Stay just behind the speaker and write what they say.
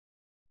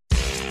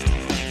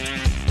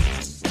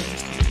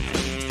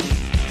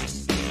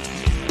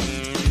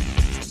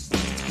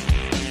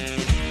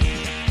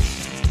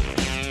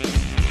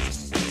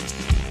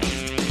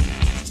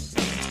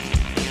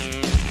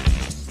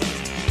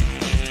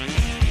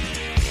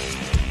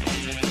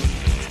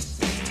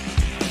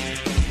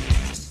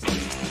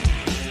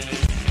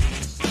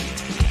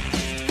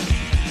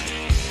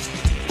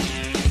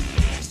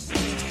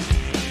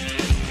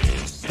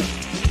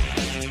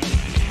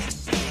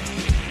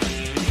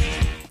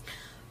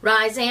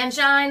Rise and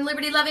shine,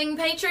 liberty-loving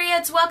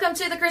patriots. Welcome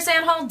to the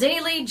KrisAnne Hall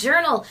Daily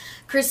Journal.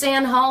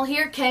 KrisAnne Hall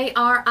here,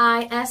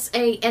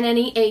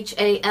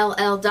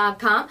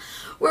 KrisAnnehall.com,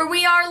 where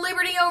we are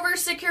liberty over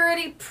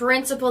security,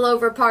 principle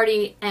over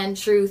party, and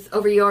truth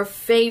over your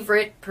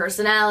favorite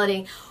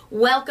personality.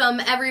 Welcome,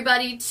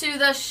 everybody, to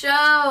the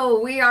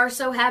show. We are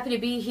so happy to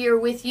be here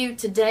with you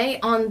today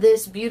on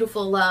this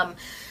beautiful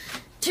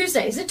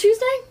Tuesday. Is it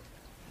Tuesday?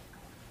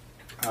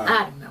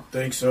 I don't know.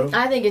 Think so.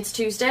 I think it's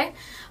Tuesday.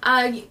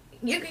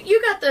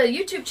 You got the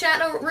YouTube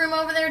chat room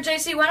over there,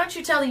 JC. Why don't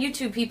you tell the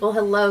YouTube people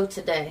hello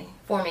today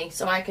for me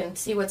so I can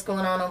see what's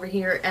going on over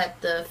here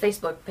at the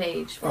Facebook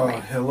page for me.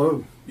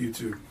 Hello,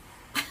 YouTube.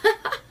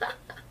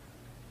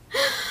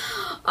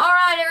 All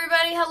right,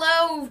 everybody.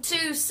 Hello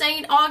to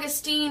St.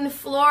 Augustine,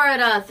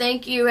 Florida.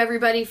 Thank you,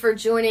 everybody, for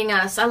joining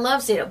us. I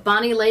love seeing it.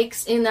 Bonnie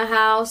Lake's in the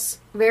house.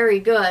 Very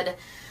good.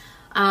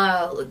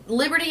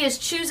 Liberty is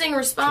choosing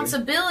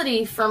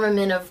responsibility,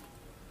 firmament of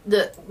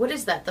what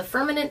is that? The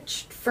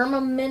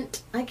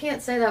firmament, I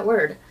can't say that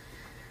word.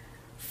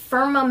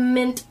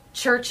 Firmament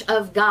Church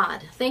of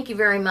God. Thank you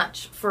very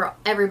much for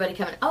everybody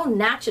coming. Oh,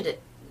 Natchez.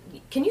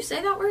 Can you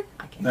say that word?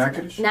 I can't.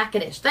 Natchez?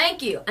 Natchez.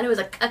 Thank you. And it was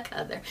a k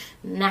there.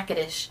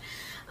 Natchez.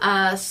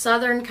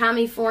 Southern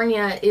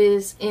California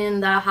is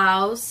in the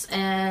house,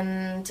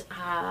 and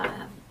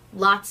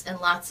lots and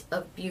lots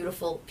of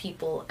beautiful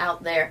people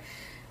out there.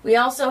 We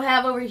also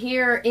have over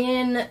here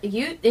in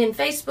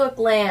Facebook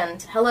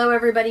land. Hello,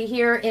 everybody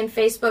here in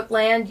Facebook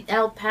land,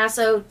 El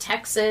Paso,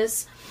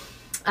 Texas.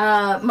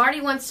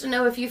 Marty wants to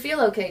know if you feel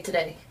okay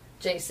today,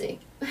 JC.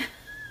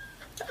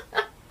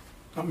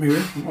 I'm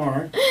here. I'm all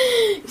right.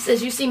 He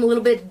says you seem a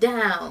little bit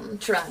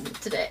downtrodden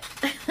today.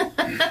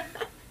 I'm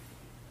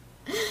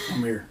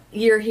here.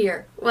 You're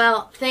here.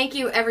 Well, thank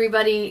you,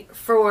 everybody,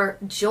 for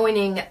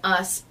joining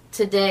us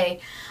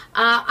today.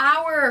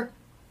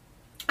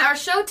 Our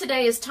show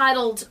today is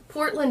titled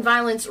Portland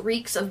Violence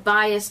Reeks of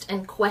Biased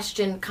and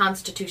Question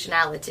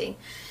Constitutionality.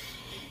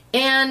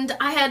 And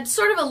I had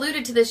sort of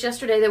alluded to this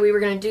yesterday that we were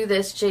going to do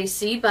this,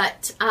 JC,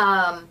 but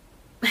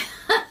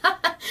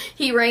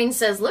He Rain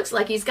says, looks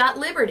like he's got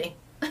liberty.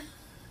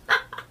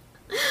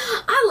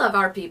 I love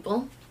our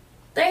people.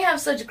 They have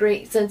such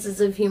great senses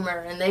of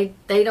humor, and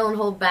they don't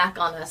hold back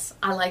on us.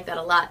 I like that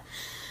a lot.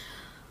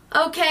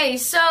 Okay,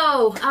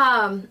 so,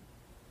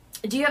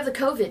 do you have the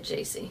COVID,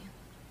 JC?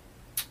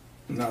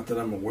 Not that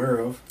I'm aware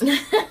of.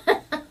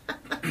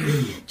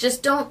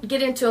 Just don't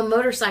get into a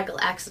motorcycle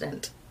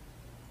accident.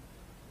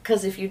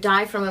 Because if you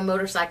die from a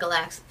motorcycle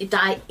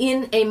die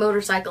in a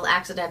motorcycle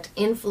accident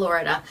in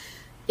Florida,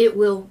 it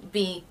will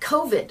be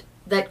COVID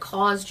that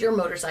caused your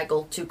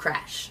motorcycle to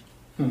crash.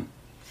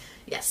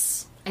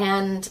 Yes.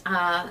 And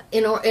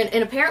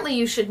and apparently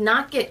you should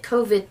not get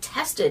COVID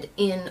tested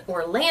in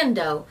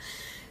Orlando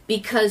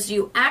because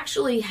you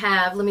actually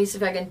have, let me see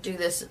if I can do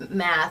this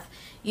math,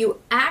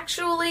 you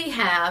actually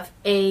have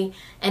an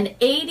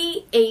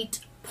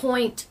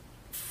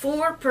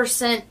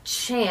 88.4%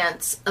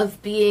 chance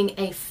of being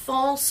a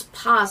false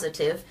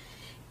positive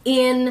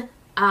in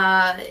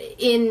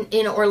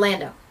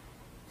Orlando.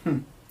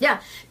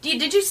 Yeah.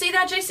 Did you see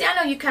that, JC? I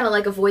know you kind of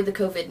like avoid the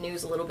COVID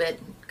news a little bit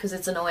because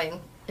it's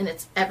annoying and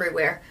it's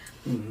everywhere.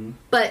 Mm-hmm.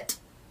 But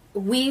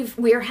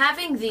we're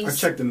having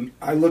these.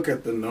 I look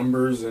at the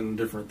numbers and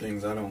different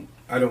things. I don't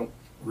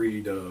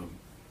read.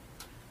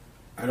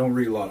 I don't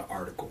read a lot of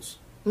articles.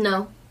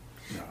 No.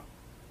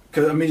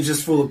 Because, it's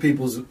just full of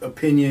people's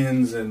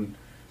opinions and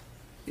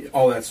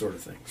all that sort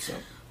of thing. So.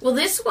 Well,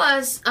 this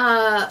was...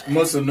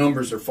 most of the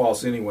numbers are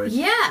false anyway.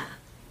 Yeah.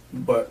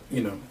 But,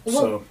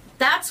 so...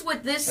 That's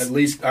what this... At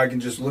least I can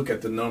just look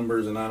at the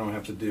numbers and I don't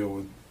have to deal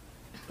with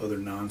other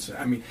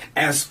nonsense.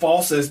 As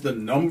false as the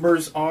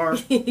numbers are,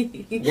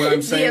 what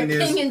I'm saying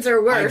the opinions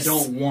are worse. I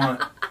don't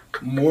want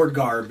more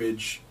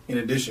garbage in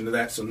addition to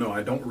that. So, no,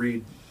 I don't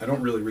really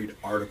read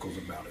articles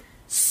about it.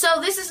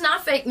 So this is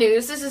not fake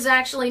news. This is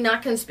actually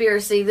not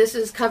conspiracy. This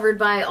is covered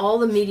by all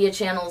the media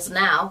channels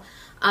now.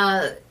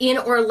 In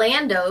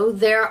Orlando,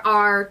 there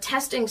are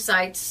testing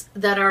sites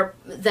well,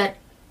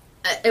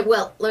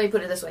 let me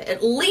put it this way.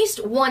 At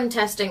least one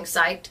testing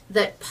site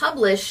that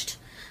published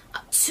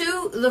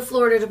to the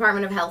Florida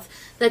Department of Health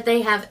that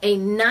they have a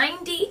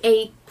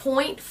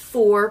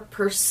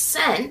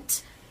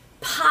 98.4%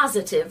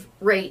 positive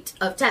rate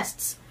of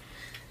tests.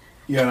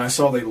 Yeah, and I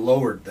saw they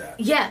lowered that.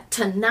 Yeah,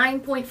 to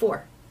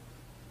 9.4.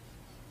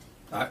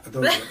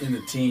 Those are in the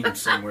teens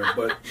somewhere,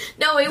 but...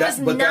 No, it was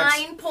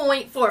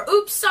 9.4.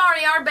 Oops,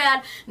 sorry, our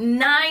bad.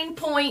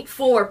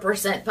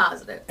 9.4%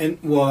 positive. And,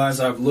 well, as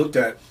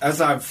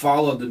I've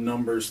followed the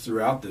numbers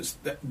throughout this,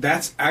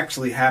 that's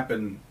actually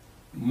happened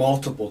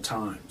multiple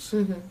times.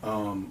 Mm-hmm.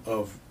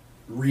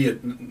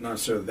 Not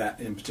necessarily that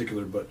in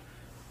particular, but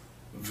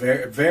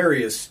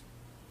various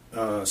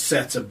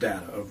sets of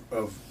data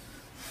of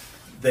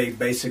they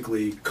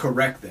basically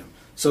correct them.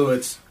 So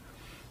it's...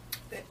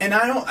 And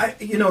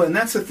and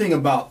that's the thing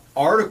about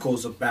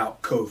articles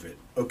about COVID,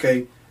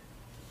 okay?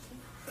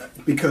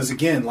 Because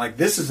again, like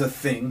this is a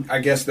thing. I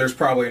guess there's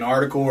probably an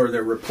article or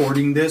they're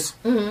reporting this.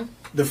 Mm-hmm.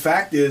 The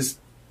fact is,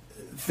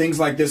 things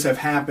like this have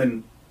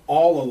happened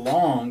all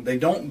along. They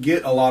don't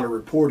get a lot of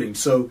reporting.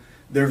 So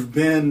there have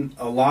been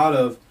a lot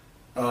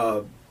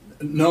of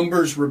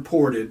numbers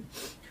reported,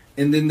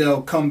 and then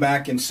they'll come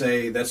back and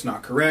say that's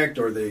not correct,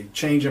 or they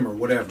change them or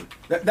whatever.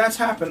 That's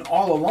happened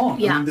all along.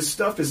 Yeah. I mean, this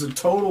stuff is a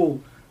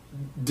total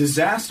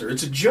disaster.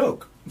 It's a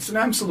joke. It's an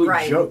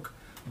absolute joke.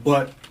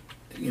 But,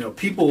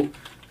 people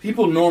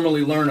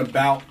normally learn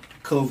about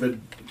COVID,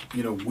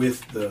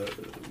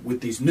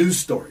 with these news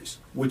stories,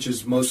 which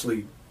is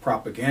mostly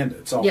propaganda.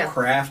 It's all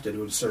crafted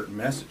with a certain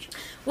message.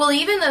 Well,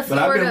 even the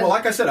Florida... But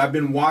like I said, I've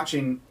been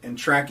watching and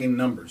tracking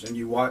numbers,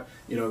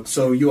 and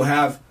so you'll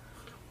have,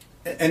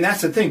 and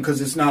that's the thing,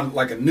 because it's not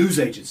like a news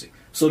agency.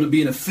 So to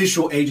be an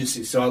official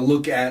agency, so I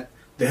look at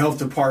the health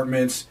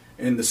departments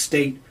and the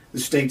state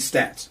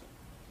stats.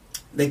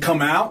 They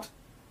come out,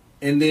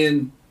 and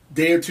then a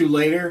day or two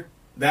later,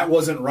 that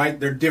wasn't right.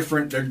 They're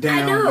different. They're down.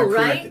 I know, they're right?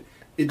 corrected.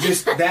 It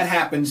just that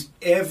happens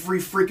every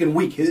freaking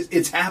week.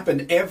 It's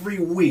happened every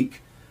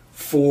week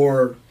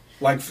for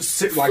like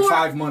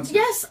 5 months.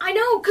 Yes, I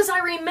know, because I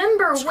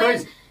remember it's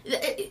when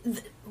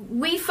crazy.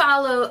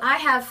 I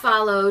have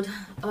followed.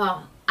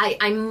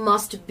 I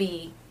must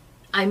be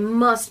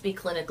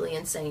clinically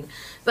insane,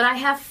 but I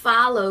have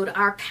followed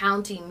our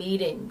county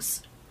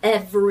meetings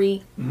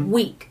every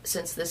week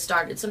since this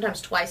started. Sometimes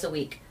twice a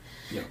week,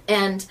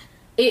 and.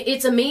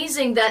 It's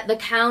amazing that the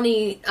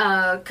county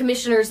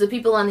commissioners, the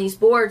people on these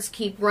boards,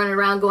 keep running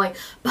around going,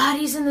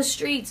 bodies in the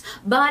streets,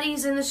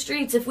 bodies in the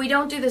streets. If we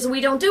don't do this and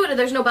we don't do it,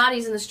 there's no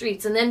bodies in the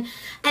streets. And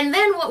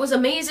then what was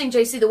amazing,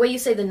 JC, the way you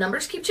say the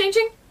numbers keep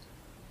changing,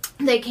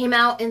 they came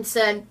out and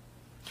said,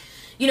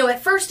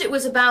 at first it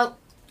was about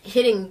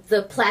hitting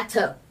the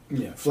plateau.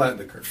 Yeah, flatten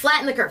the curve.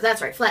 Flatten the curve,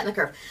 that's right, flatten the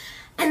curve.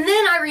 And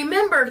then I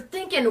remember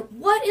thinking,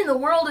 what in the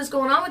world is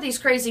going on with these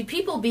crazy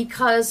people?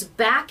 Because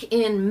back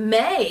in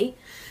May...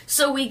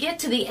 So we get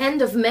to the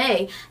end of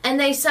May, and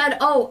they said,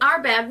 "Oh,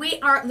 our bad.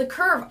 The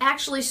curve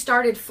actually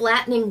started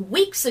flattening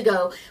weeks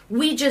ago.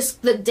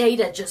 The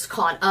data just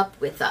caught up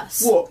with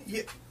us." Well,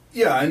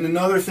 yeah, and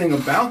another thing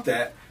about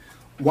that,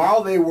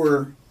 while they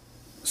were,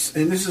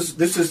 and this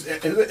is,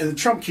 and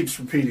Trump keeps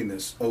repeating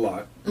this a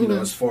lot,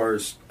 as far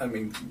as, of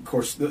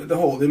course, the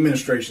whole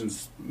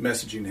administration's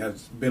messaging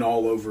has been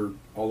all over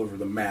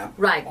the map,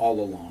 right, all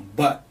along,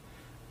 but.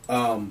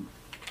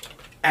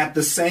 At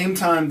the same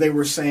time they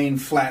were saying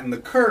flatten the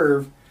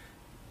curve,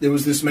 there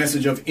was this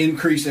message of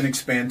increase and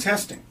expand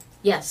testing.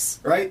 Yes.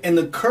 Right? And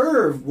the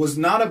curve was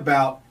not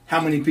about how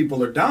many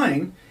people are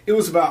dying. It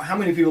was about how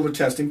many people are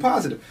testing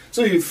positive.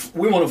 So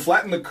we want to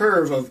flatten the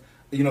curve of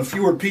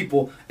fewer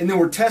people, and then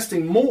we're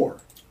testing more.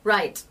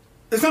 Right.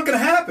 It's not going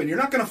to happen. You're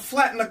not going to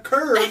flatten the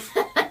curve,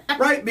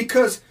 right?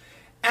 Because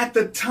at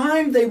the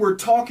time they were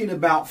talking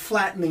about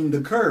flattening the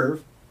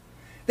curve,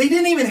 they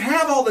didn't even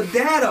have all the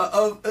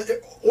data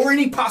or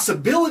any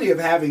possibility of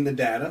having the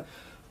data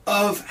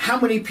of how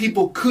many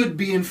people could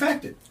be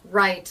infected.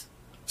 Right.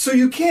 So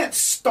you can't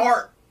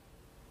start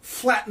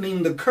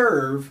flattening the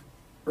curve,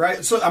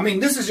 right? So,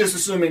 this is just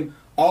assuming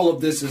all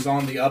of this is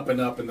on the up and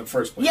up in the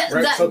first place, yeah,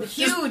 right? That so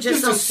huge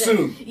just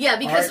assume. Yeah,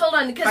 because, hold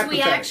on, because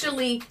we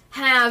actually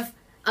have...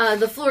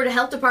 the Florida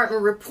Health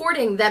Department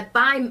reporting that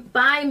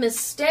by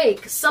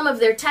mistake, some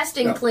of their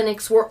testing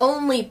clinics were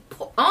only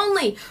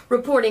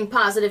reporting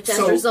positive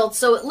test results,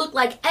 so it looked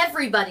like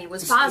everybody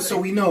was positive.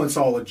 So we know it's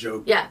all a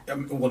joke. Yeah.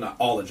 Well, not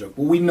all a joke,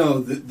 but we know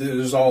that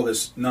there's all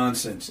this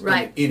nonsense.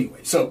 Right.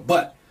 Anyway,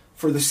 but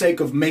for the sake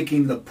of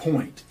making the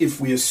point, if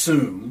we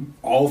assume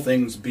all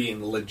things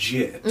being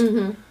legit,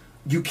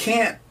 you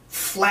can't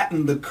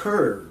flatten the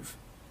curve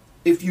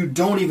if you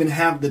don't even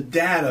have the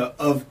data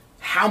of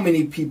how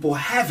many people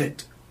have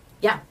it.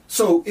 Yeah.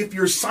 So if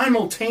you're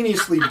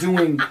simultaneously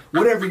doing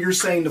whatever you're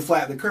saying to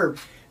flatten the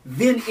curve,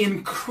 then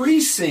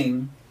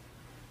increasing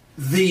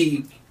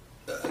the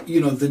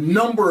the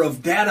number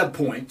of data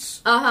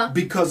points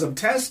because of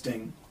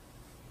testing,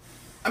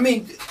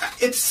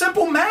 it's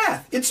simple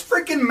math. It's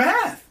freaking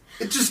math.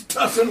 It just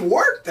doesn't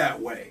work that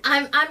way.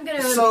 I'm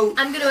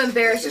gonna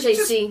embarrass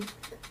JC.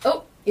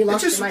 You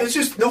lost your mic. It's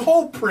just the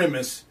whole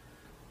premise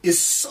is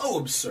so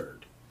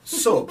absurd.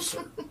 So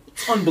absurd.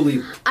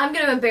 Unbelievable. I'm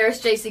going to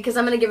embarrass JC because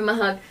I'm going to give him a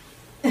hug.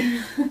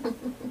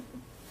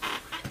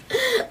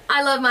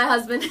 I love my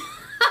husband.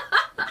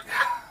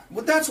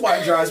 Well, that's why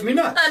it drives me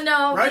nuts. I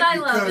know, right?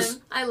 But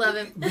I love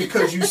him.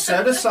 Because you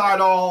set aside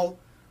all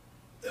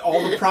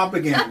the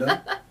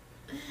propaganda,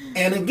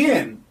 and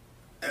again,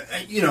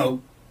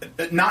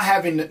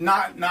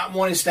 not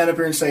wanting to stand up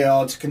here and say,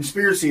 "Oh, it's a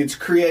conspiracy, it's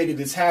created,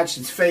 it's hatched,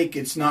 it's fake,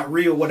 it's not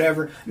real,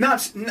 whatever."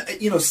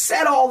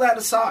 Set all that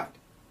aside.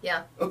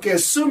 Yeah. Okay,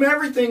 assume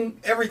everything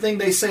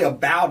they say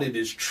about it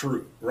is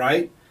true,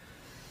 right?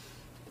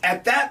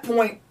 At that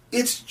point,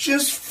 it's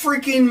just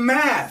freaking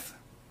math.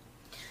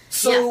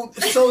 So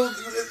that's why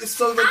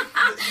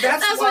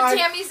what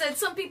Tammy said.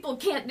 Some people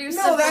can't do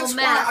simple math. No, that's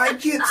why I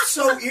get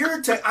so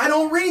irritated. I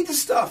don't read the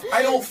stuff.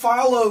 I don't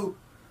follow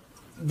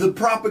the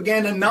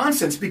propaganda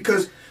nonsense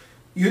because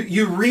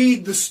you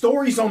read the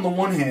stories on the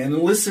one hand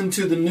and listen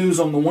to the news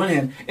on the one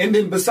hand, and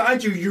then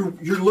beside you're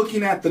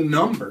looking at the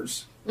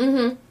numbers.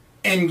 Mm-hmm.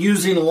 and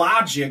using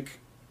logic,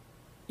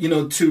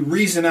 to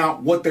reason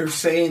out what they're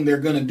saying they're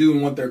going to do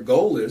and what their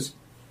goal is.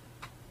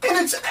 And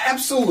it's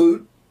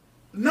absolute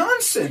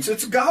nonsense.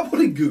 It's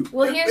gobbledygook.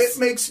 Well, it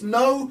makes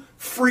no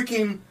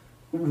freaking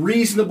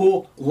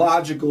reasonable,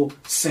 logical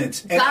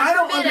sense. And I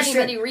don't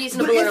understand anybody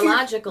reasonable or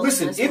logical.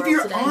 Listen, in this if world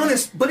you're today.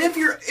 honest, but if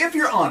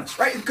you're honest,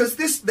 right? Because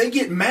they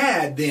get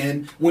mad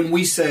then when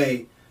we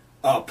say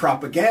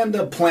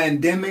propaganda,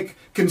 plandemic,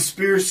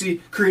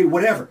 conspiracy, create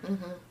whatever.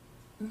 Mm-hmm.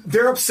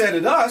 They're upset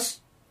at us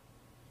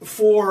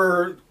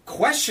for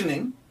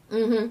questioning,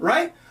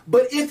 right?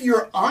 But if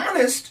you're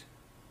honest,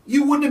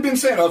 you wouldn't have been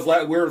saying,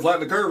 we're flat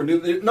the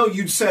curve. No,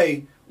 you'd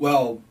say,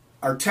 well,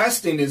 our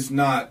testing is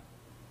not,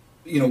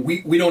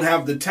 we don't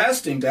have the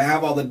testing to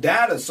have all the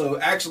data, so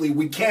actually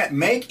we can't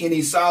make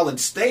any solid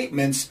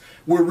statements.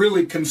 We're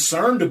really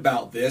concerned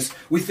about this.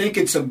 We think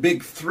it's a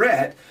big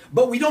threat,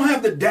 but we don't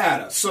have the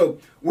data. So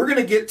we're going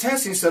to get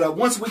testing set up.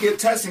 Once we get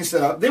testing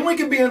set up, then we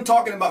can begin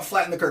talking about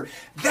flatten the curve.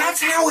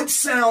 That's how it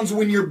sounds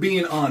when you're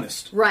being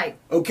honest. Right.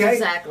 Okay?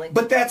 Exactly.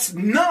 But that's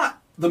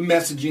not the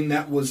messaging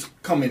that was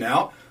coming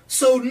out.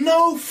 So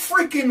no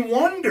freaking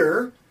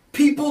wonder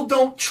people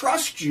don't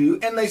trust you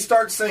and they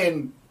start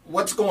saying,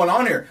 what's going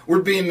on here?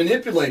 We're being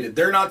manipulated.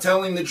 They're not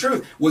telling the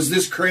truth. Was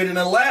this created in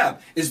a lab?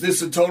 Is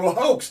this a total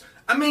hoax?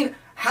 I mean,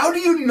 how do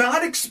you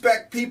not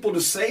expect people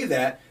to say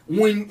that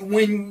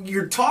when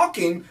you're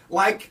talking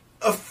like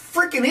a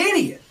freaking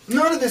idiot?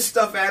 None of this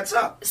stuff adds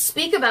up.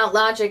 Speak about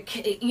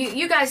logic.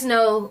 You guys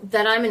know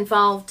that I'm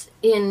involved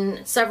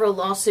in several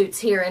lawsuits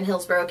here in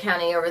Hillsborough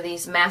County over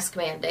these mask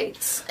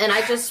mandates. And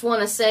I just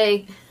want to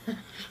say,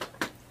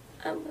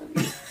 I love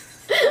you.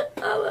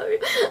 I love you.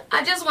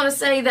 I just want to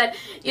say that,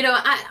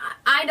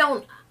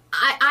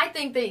 I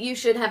think that you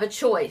should have a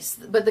choice,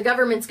 but the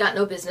government's got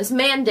no business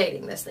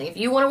mandating this thing. If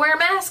you want to wear a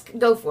mask,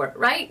 go for it,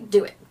 right?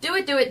 Do it. Do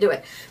it, do it, do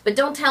it. But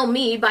don't tell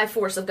me by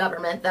force of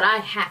government that I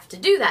have to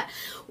do that.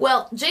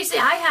 Well, JC,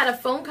 I had a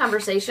phone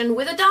conversation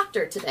with a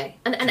doctor today,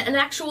 an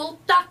actual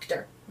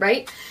doctor,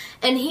 right?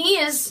 And he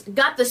has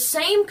got the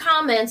same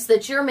comments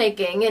that you're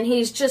making, and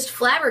he's just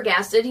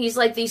flabbergasted. He's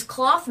like, these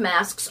cloth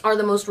masks are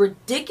the most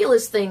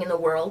ridiculous thing in the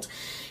world.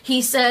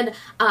 He said,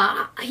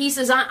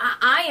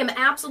 I am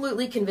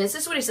absolutely convinced,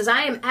 this is what he says,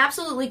 I am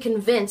absolutely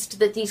convinced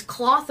that these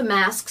cloth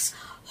masks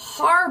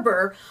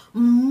harbor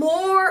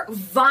more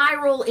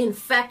viral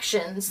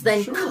infections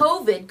than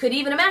COVID could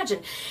even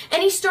imagine.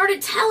 And he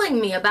started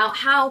telling me about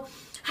how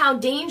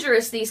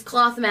dangerous these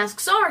cloth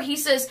masks are. He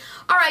says,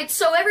 all right,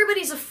 so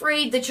everybody's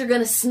afraid that you're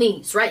going to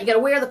sneeze, right? You got to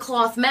wear the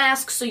cloth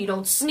mask so you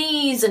don't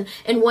sneeze and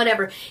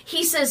whatever.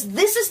 He says,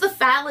 this is the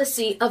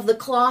fallacy of the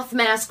cloth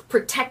mask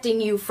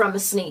protecting you from a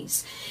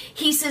sneeze.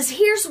 He says,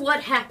 here's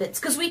what happens.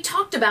 Because we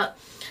talked about,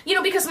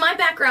 because my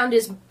background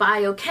is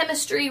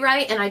biochemistry,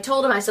 right? And I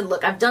told him, I said,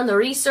 look, I've done the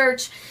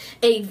research.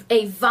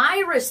 A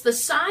virus, the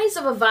size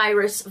of a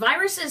virus,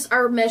 viruses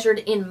are measured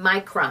in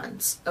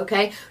microns,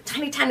 okay?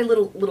 Tiny, tiny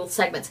little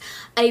segments.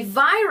 A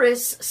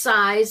virus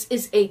size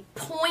is a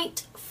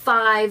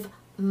 0.5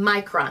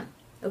 micron,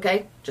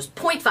 okay? Just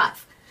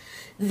 0.5.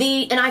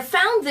 And I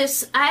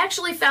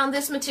actually found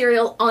this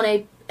material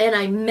in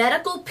a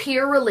medical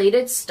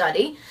peer-related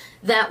study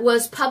that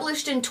was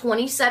published in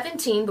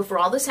 2017 before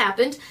all this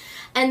happened.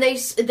 And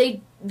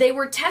they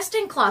were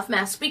testing cloth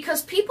masks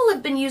because people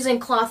have been using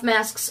cloth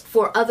masks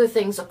for other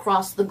things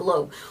across the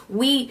globe.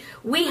 We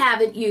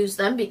haven't used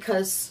them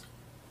because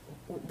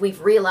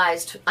we've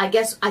realized, I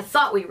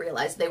thought we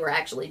realized they were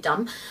actually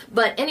dumb.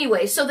 But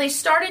anyway, so they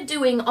started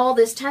doing all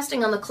this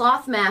testing on the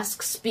cloth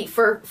masks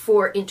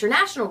for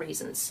international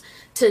reasons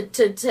to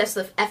test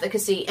the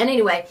efficacy. And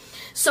anyway,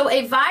 so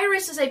a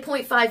virus is a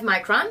 0.5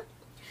 micron.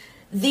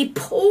 The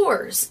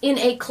pores in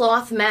a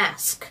cloth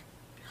mask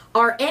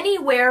are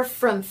anywhere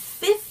from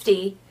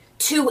 50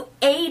 to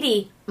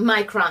 80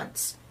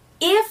 microns.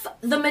 If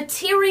the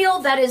material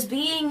that is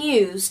being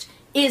used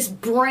is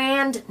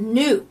brand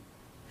new.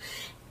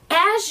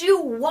 As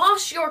you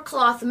wash your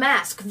cloth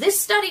mask,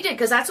 this study did,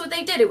 because that's what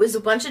they did. It was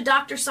a bunch of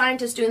doctor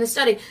scientists doing the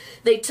study.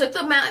 They took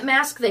the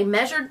mask, they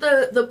measured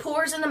the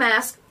pores in the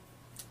mask,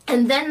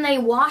 and then they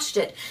washed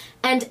it.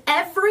 And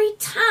every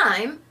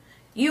time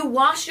you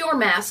wash your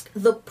mask,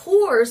 the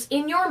pores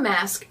in your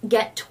mask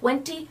get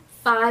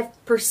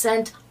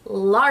 25%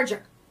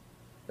 larger.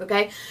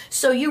 Okay,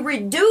 so you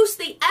reduce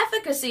the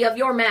efficacy of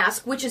your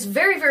mask, which is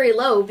very, very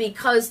low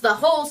because the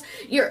holes,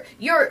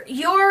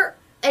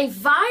 a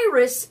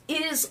virus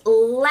is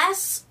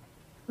less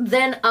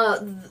than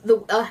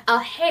a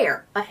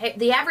hair.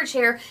 The average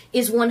hair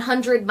is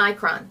 100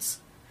 microns.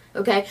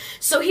 Okay,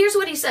 so here's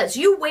what he says.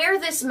 You wear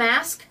this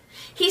mask.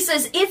 He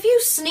says, if you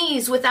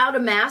sneeze without a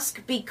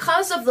mask,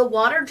 because of the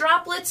water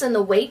droplets and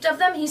the weight of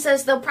them, he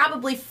says they'll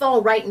probably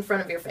fall right in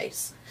front of your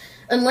face.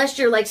 Unless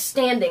you're like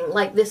standing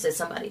like this at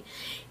somebody.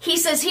 He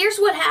says, here's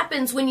what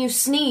happens when you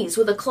sneeze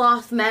with a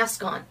cloth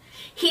mask on.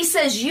 He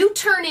says, you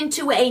turn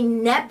into a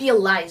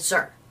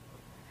nebulizer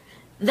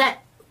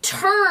that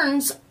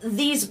turns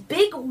these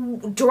big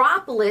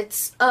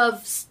droplets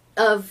of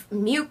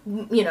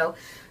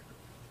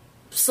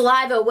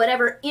saliva,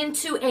 whatever,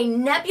 into a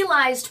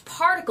nebulized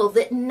particle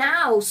that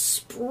now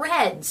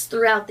spreads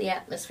throughout the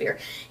atmosphere.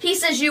 He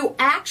says you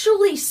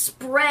actually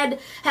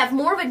have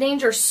more of a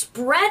danger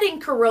spreading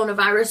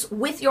coronavirus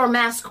with your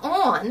mask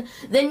on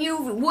than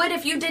you would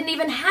if you didn't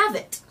even have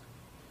it.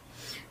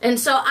 And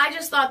so I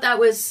just thought that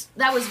was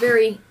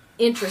very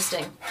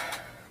interesting.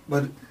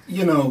 But,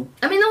 you know...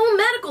 I mean, the whole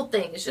medical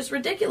thing is just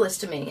ridiculous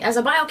to me. As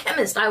a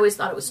biochemist, I always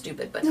thought it was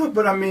stupid. But no,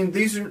 but I mean,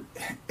 these are...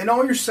 And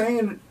all you're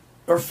saying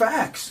are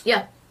facts.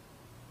 Yeah.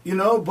 You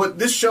know, but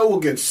this show will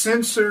get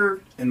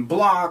censored and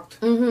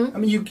blocked. Mm-hmm. I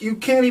mean,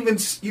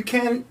 you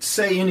can't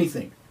say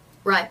anything.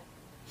 Right.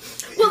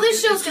 Well,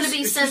 this show's going to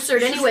be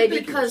censored anyway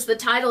because the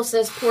title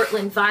says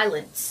Portland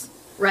violence,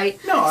 right?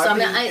 No, so I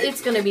mean,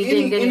 it's going to be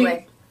dinged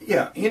anyway.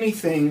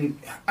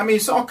 Anything. I mean,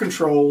 it's all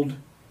controlled.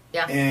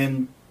 Yeah.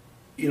 And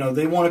you know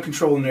they want to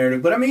control the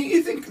narrative, but I mean,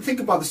 you think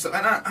about this.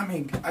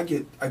 And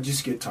I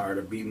just get tired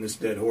of beating this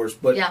dead horse.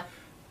 But yeah.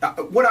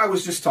 What I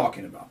was just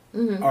talking about.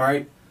 Mm-hmm. All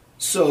right.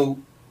 So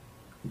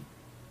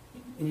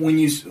when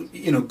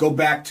you go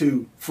back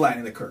to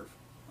flattening the curve.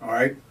 All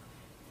right.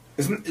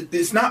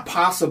 It's not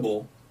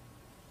possible.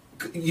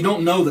 You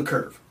don't know the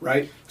curve,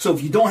 right? So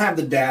if you don't have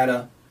the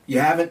data, you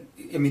haven't.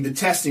 I mean, the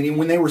testing. And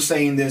when they were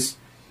saying this,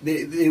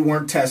 they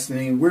weren't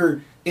testing.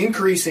 We're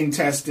increasing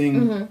testing.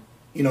 Mm-hmm.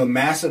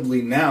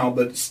 Massively now,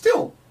 but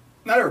still,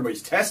 not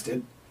everybody's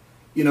tested.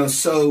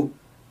 So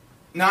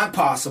not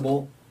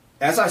possible.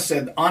 As I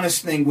said, the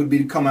honest thing would be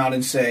to come out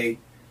and say,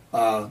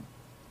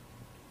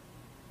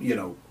 we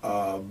don't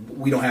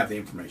have the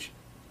information.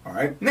 All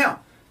right? Now,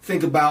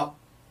 think about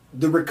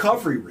the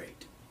recovery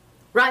rate.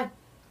 Right.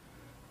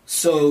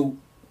 So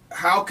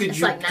how could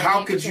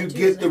you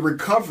get the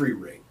recovery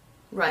rate?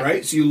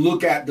 Right? So you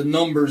look at the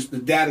numbers, the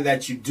data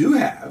that you do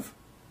have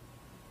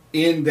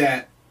in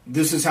that.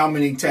 This is how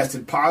many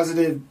tested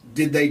positive.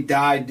 Did they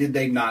die? Did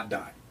they not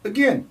die?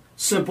 Again,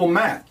 simple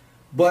math.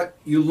 But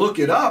you look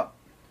it up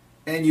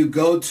and you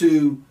go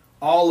to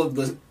all of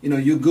the,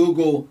 you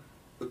Google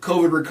the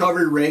COVID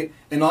recovery rate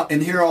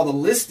and hear all the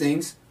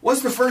listings.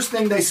 What's the first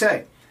thing they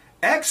say?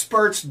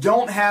 Experts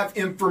don't have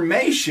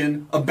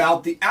information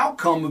about the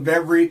outcome of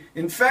every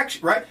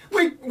infection, right?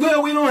 We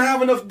don't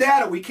have enough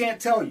data. We can't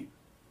tell you.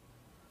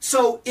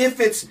 So if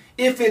it's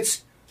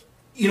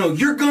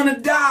you're going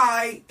to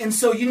die, and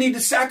so you need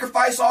to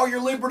sacrifice all your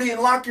liberty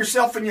and lock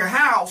yourself in your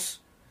house,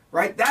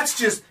 right?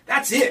 That's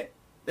it.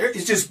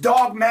 It's just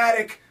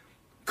dogmatic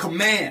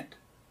command.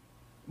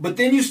 But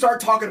then you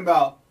start talking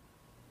about,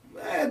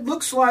 it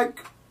looks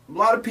like a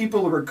lot of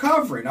people are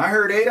recovering. I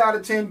heard 8 out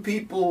of 10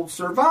 people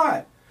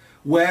survive.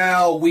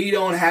 Well, we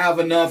don't have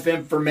enough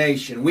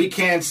information. We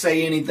can't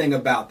say anything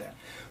about that.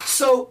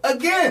 So,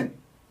 again,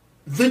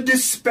 the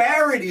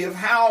disparity of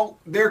how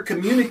they're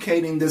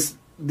communicating this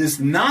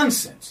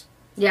nonsense.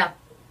 Yeah.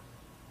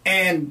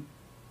 And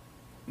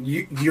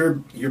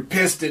you're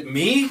pissed at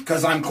me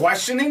because I'm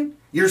questioning?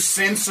 You're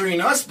censoring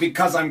us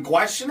because I'm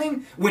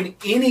questioning? When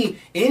any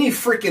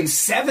freaking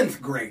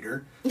 7th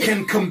grader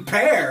can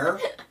compare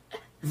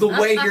the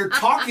way you're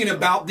talking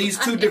about these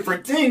two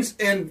different things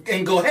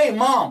and go, hey,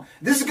 Mom,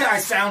 this guy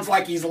sounds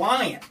like he's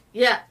lying.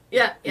 Yeah.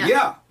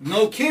 Yeah,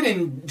 no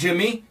kidding,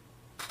 Jimmy,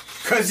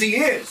 because he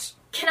is.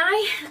 Can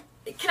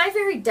I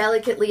very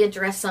delicately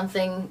address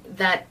something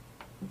that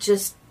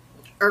just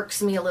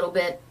irks me a little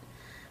bit?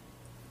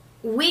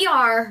 We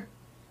are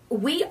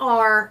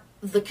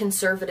the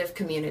conservative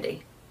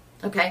community,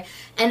 okay?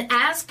 And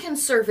as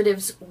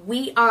conservatives,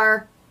 we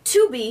are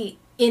to be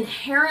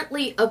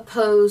inherently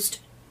opposed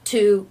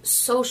to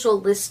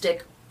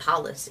socialistic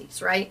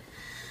policies, right?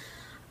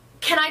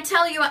 Can I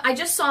tell you, I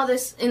just saw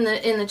this in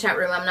the chat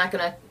room. I'm not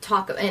going to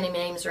talk any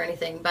names or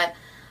anything, but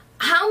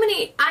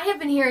I have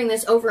been hearing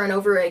this over and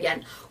over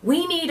again.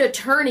 We need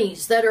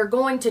attorneys that are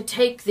going to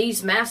take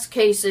these mass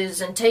cases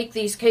and take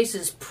these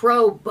cases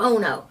pro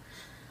bono.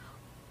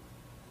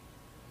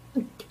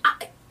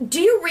 Do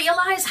you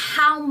realize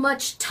how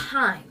much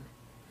time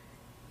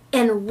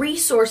and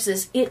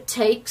resources it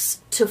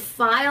takes to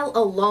file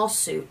a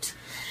lawsuit?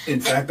 In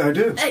fact, I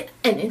do.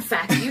 And in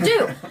fact, you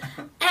do.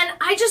 And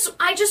I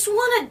just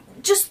want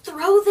to just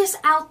throw this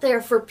out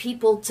there for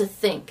people to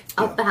think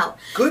about.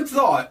 Good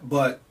thought,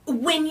 but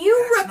when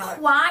you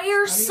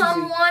require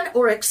someone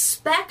or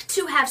expect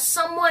to have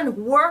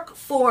someone work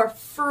for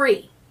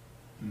free,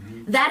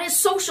 that is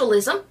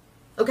socialism,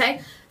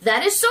 okay?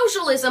 That is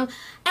socialism.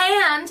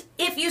 And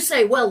if you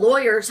say, well,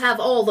 lawyers have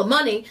all the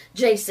money,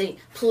 JC,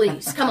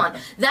 please, come on.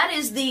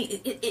 That's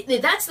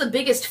the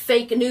biggest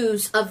fake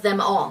news of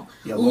them all.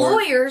 Yeah,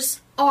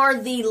 lawyers are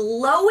the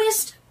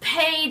lowest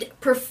paid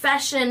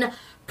profession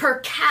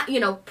per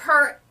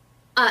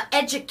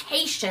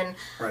education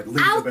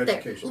out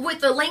there.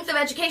 With the length of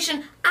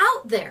education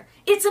out there.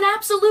 It's an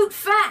absolute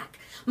fact.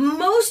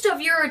 Most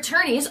of your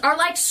attorneys are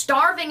like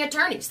starving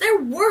attorneys. They're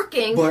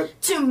working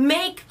to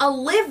make a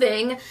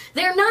living.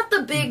 They're not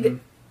the big,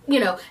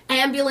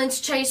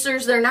 ambulance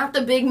chasers. They're not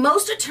the big,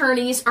 most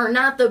attorneys are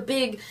not the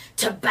big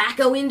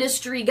tobacco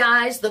industry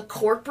guys, the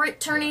corporate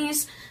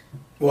attorneys.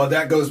 Well,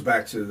 that goes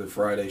back to the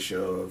Friday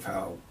show of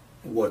how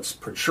what's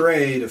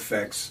portrayed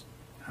affects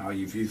how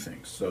you view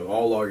things. So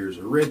all lawyers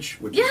are rich,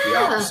 which is the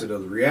opposite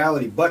of the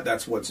reality, but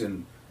that's what's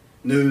in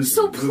news.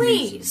 So and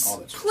movies and all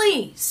that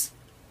please,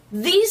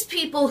 these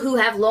people who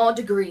have law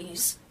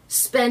degrees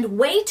spend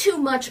way too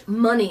much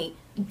money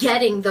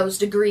getting those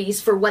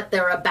degrees for what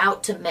they're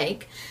about to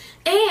make.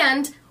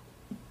 And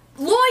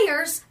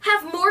lawyers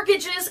have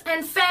mortgages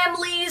and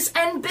families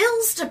and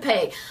bills to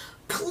pay.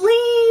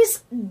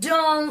 Please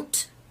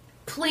don't.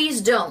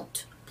 Please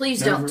don't.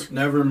 Please don't.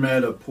 Never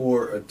met a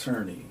poor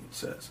attorney, it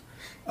says.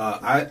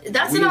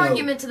 That's an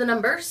argument to the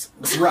numbers.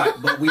 Right,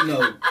 but we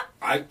know,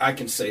 I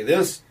can say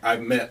this,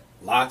 I've met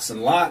lots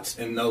and lots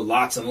and know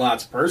lots and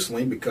lots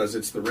personally because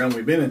it's the realm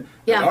we've been in.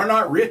 They are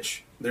not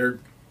rich. They're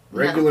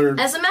regular,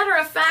 as a matter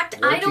of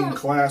fact, working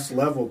class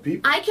level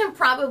people. I can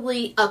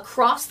probably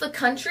across the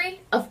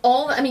country of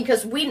all, I mean,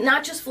 because we,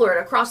 not just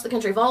Florida, across the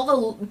country, of all the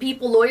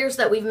lawyers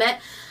that we've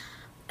met,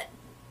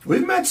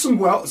 we've met a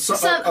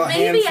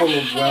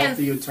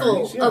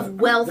handful of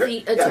wealthy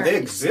attorneys. Yeah, they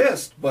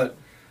exist, but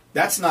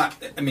that's not,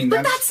 But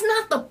that's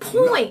not the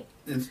point.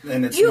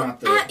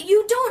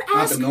 You don't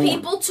ask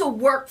people to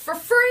work for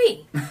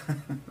free.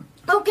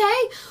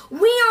 Okay?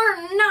 We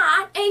are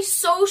not a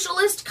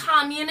socialist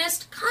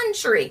communist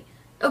country.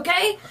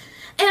 Okay?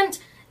 And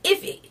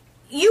if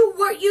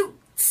you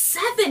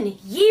 7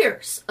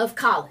 years of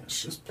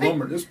college. This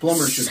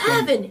plumber should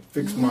 7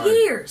 fix my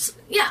years.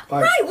 Yeah,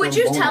 pipe right. Would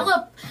you bono. tell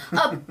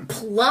a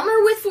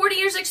plumber with 40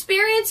 years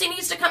experience he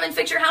needs to come and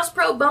fix your house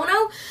pro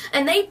bono?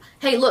 And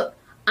hey, look,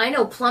 I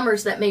know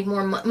plumbers that made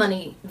more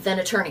money than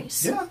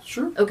attorneys. Yeah,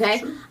 sure. Okay?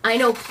 Sure. I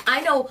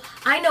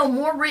know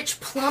more rich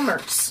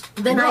plumbers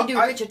than I do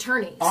rich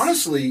attorneys.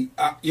 Honestly,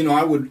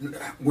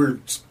 we're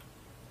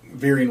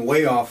veering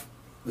way off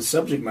the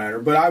subject matter,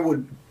 but I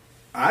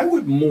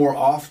would more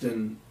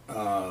often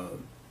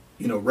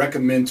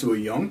recommend to a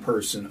young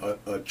person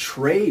a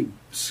trade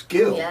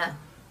skill. Yeah.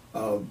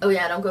 Don't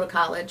go to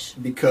college.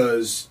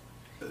 Because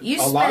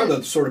a lot of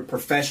the sort of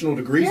professional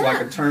degrees like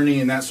attorney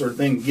and that sort of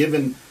thing,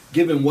 given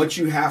what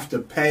you have to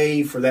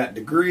pay for that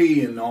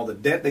degree and all the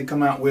debt they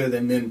come out with,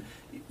 and then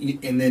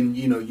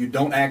you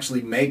don't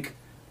actually make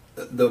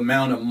the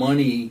amount of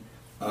money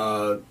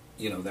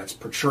that's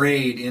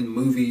portrayed in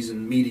movies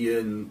and media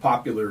and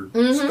popular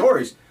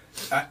stories.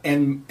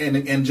 And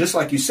just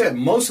like you said,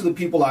 most of the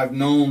people I've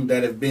known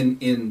that have been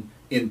in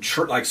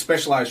like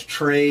specialized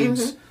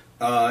trades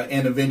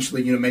and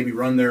eventually maybe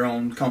run their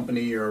own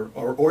company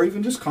or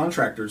even just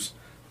contractors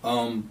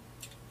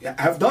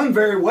have done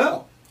very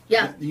well.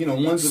 Yeah.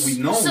 Ones that we've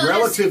known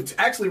relative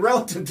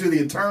to the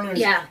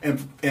attorneys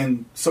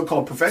and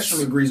so-called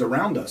professional degrees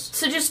around us.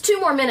 So just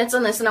 2 more minutes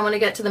on this and I want to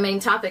get to the main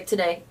topic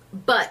today.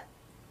 But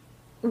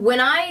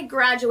when I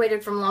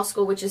graduated from law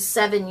school, which is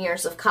 7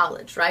 years of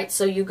college, right?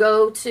 So you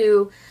go to,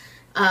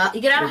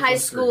 you get out of high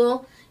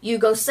school, you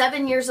go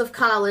 7 years of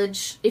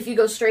college, if you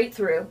go straight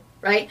through,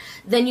 right?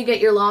 Then you get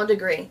your law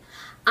degree.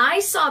 I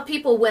saw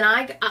people when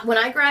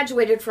I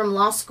graduated from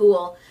law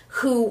school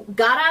who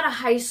got out of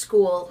high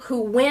school,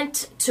 who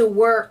went to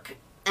work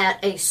at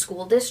a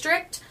school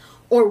district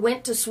or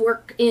went to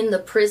work in the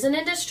prison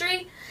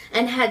industry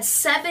and had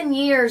 7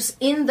 years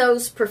in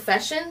those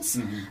professions,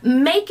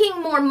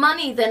 making more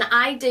money than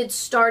I did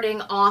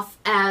starting off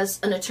as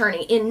an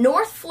attorney. In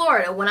North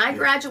Florida, when I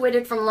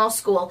graduated from law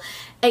school,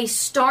 a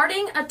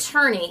starting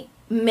attorney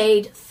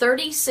made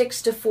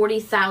 $36,000 to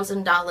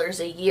 $40,000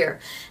 a year.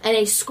 And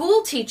a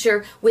school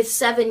teacher with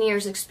 7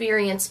 years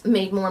experience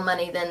made more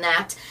money than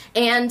that.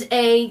 And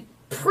a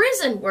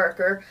prison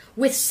worker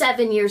with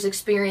 7 years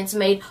experience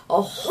made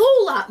a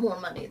whole lot more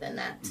money than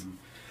that.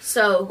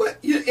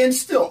 And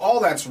still, all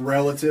that's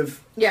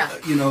relative. Yeah.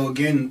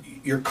 Again,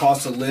 your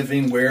cost of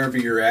living, wherever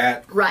you're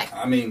at. Right.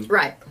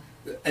 Right.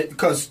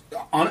 Because,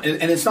 and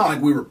it's not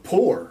like we were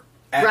poor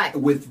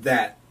with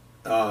that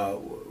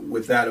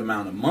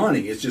amount of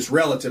money. It's just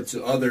relative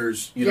to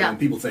others, and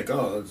people think,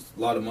 it's a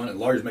lot of money.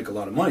 Lawyers make a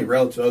lot of money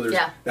relative to others.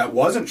 Yeah. That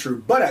wasn't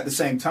true. But at the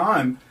same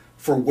time,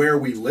 for where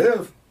we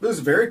live, it was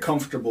a very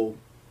comfortable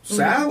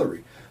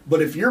salary. But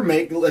if you're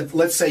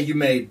let's say you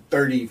made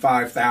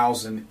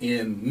 $35,000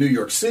 in New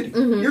York City,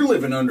 you're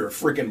living under a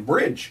freaking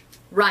bridge.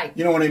 Right.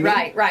 You know what I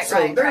mean? Right.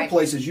 So there are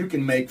places you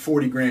can make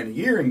 $40,000 a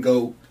year and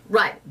go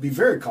be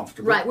very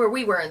comfortable. Right, where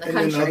we were in the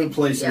country. And in other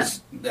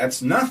places,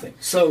 that's nothing.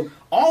 So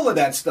all of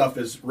that stuff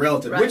is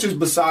relative, which is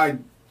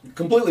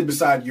completely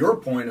beside your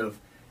point of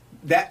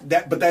that.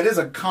 But that is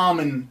a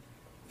common.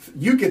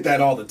 You get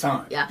that all the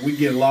time. Yeah, we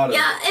get a lot of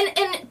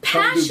and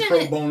passion.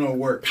 Pro bono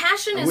work.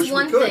 Passion is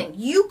one thing.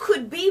 You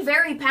could be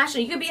very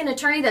passionate. You could be an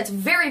attorney that's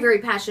very, very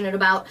passionate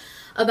about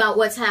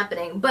what's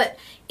happening. But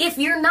if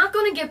you're not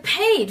going to get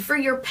paid for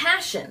your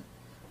passion,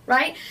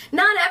 right?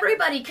 Not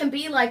everybody can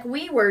be like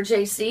we were,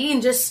 JC,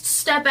 and just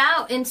step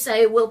out and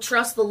say, we'll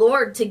trust the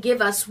Lord to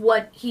give us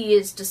what He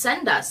is to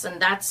send us.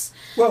 And that's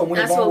what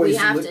we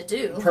have to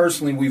do.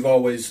 Personally, we've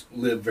always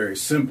lived very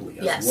simply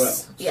as well.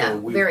 So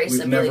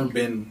we've never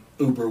been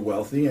uber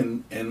wealthy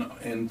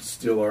and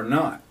still are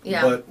not.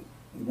 Yeah. But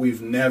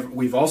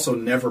we've also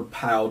never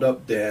piled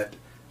up debt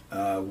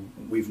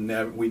We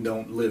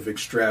don't live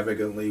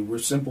extravagantly. We're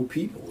simple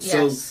people.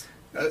 Yes.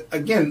 So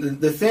again,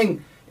 the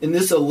thing, and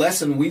this is a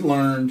lesson we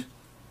learned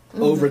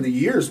over the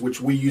years,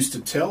 which we used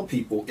to tell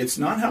people, it's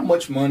not how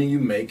much money you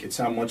make, it's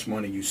how much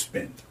money you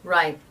spend.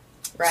 Right.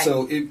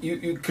 So if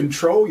you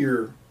control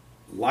your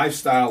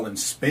lifestyle and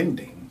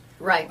spending.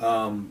 Right.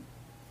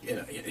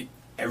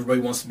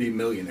 Everybody wants to be a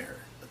millionaire,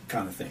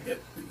 kind of thing.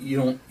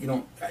 You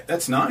don't.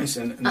 That's nice.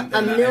 And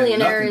a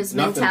millionaire's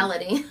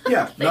mentality.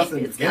 Yeah,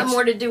 nothing. It's got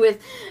more to do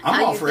with.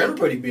 I'm all for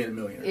everybody being a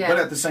millionaire, but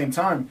at the same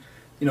time,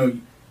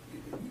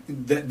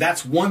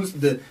 that's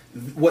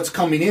what's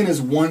coming in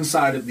is one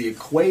side of the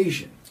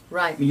equation.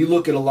 Right. When you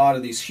look at a lot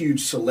of these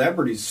huge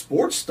celebrities,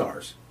 sports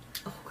stars,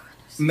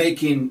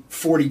 making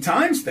 40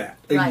 times that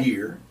a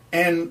year,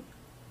 and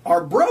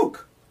are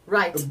broke.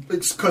 Right.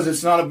 It's because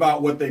it's not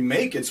about what they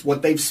make, it's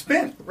what they've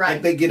spent. Right.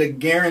 Like they get a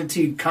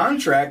guaranteed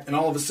contract, and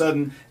all of a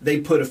sudden they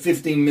put a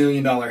 $15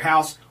 million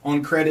house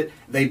on credit,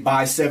 they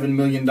buy $7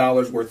 million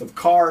worth of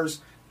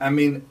cars. I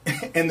mean,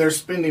 and they're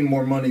spending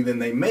more money than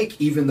they make,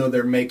 even though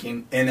they're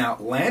making an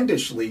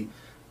outlandishly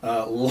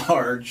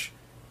large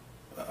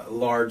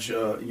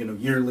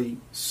yearly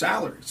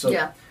salary.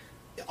 So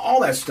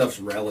all that stuff's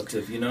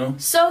relative,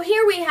 So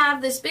here we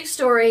have this big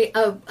story,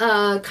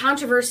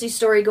 controversy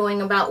story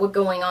going about what's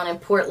going on in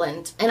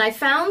Portland. And I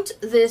found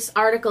this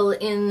article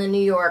in the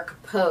New York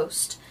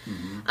Post.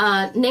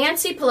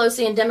 Nancy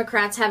Pelosi and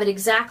Democrats have it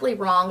exactly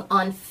wrong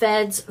on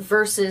feds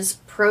versus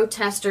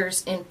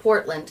protesters in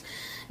Portland.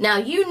 Now,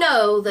 you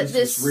know that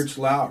this Rich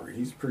Lowry,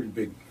 he's a pretty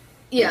big,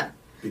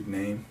 big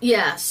name.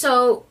 Yeah,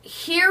 so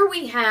here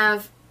we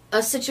have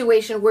a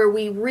situation where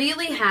we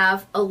really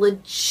have a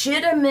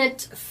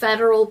legitimate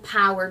federal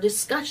power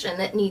discussion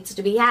that needs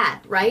to be had,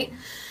 right?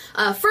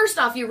 First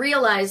off, you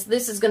realize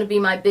this is going to be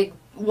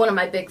one of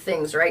my big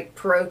things, right?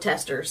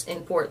 Protesters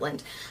in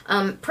Portland.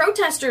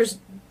 Protesters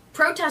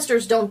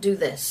don't do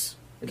this.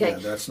 Okay, yeah,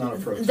 that's not a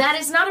protester. That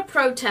is not a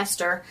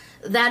protester.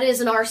 That is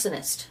an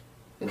arsonist.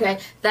 Okay,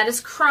 that is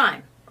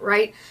crime,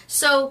 right?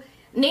 So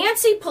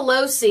Nancy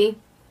Pelosi.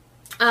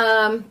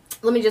 Let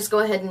me just go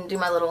ahead and do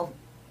my little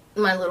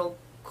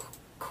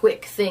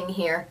quick thing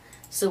here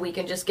so we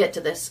can just get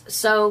to this.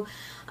 So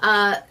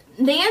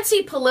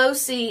Nancy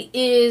Pelosi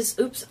is,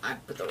 oops, I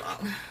put the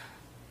wrong,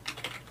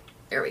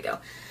 there we go.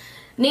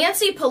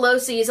 Nancy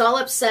Pelosi is all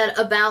upset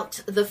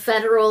about the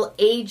federal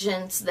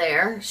agents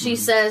there. She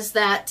says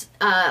that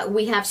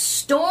we have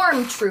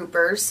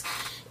stormtroopers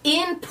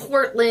in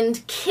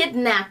Portland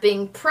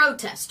kidnapping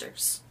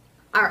protesters.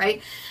 All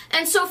right.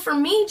 And so for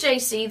me,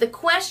 JC, the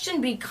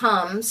question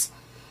becomes,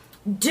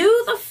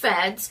 do the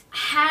feds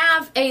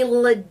have a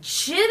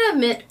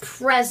legitimate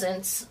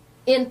presence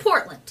in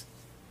Portland?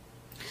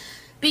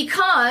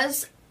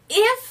 Because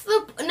if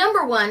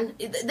number one,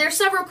 there's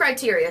several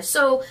criteria.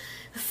 So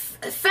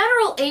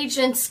federal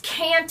agents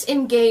can't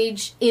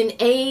engage in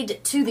aid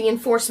to the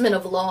enforcement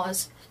of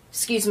laws,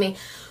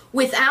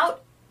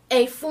 without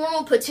a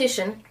formal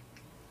petition,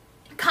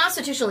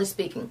 constitutionally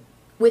speaking,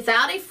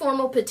 without a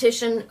formal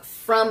petition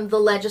from the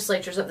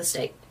legislatures of the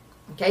state.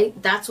 Okay,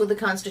 that's what the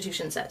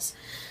Constitution says.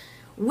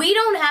 We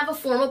don't have a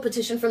formal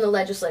petition from the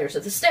legislators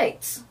of the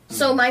states.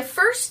 So my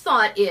first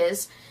thought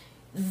is,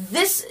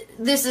 this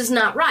is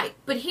not right.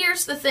 But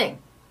here's the thing.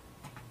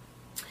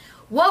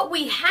 What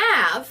we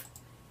have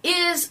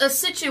is a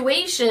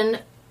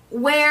situation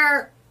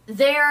where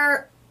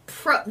the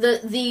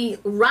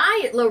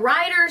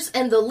rioters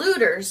and the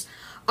looters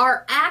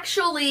are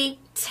actually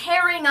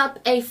tearing up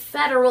a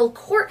federal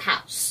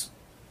courthouse.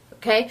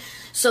 Okay,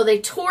 so they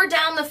tore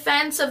down the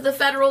fence of the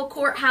federal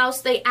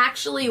courthouse. They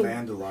actually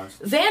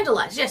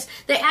vandalized. Yes,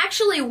 they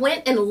actually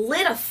went and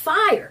lit a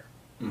fire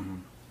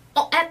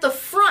at the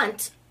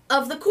front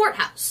of the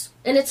courthouse,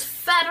 and it's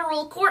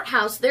federal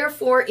courthouse.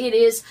 Therefore, it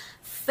is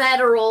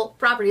federal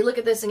property. Look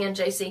at this again,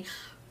 JC.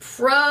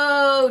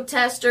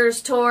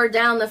 Protesters tore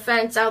down the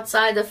fence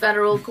outside the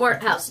federal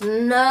courthouse.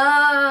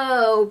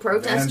 No,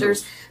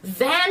 protesters,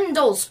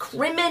 vandals,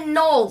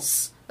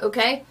 criminals.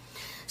 Okay.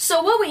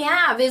 So what we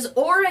have is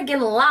Oregon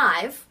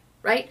Live,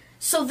 right?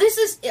 So this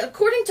is,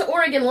 according to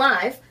Oregon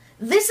Live,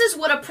 this is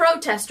what a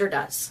protester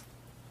does.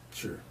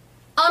 Sure.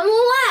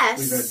 Unless...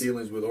 We've had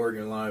dealings with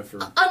Oregon Live for...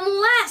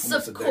 Unless,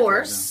 of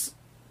course...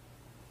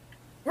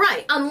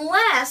 Right,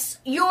 unless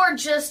you're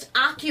just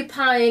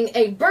occupying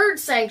a bird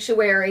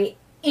sanctuary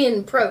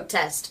in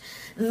protest.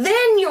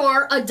 Then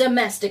you're a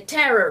domestic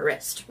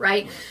terrorist,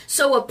 right?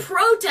 So a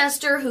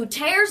protester who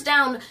tears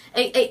down,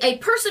 a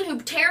person who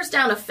tears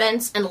down a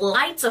fence and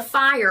lights a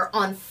fire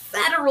on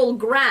federal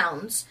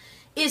grounds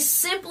is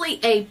simply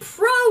a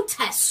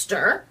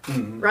protester,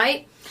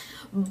 right?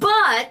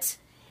 But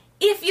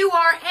if you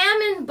are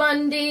Ammon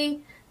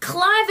Bundy,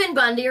 Cliven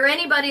Bundy, or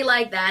anybody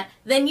like that,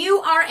 then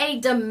you are a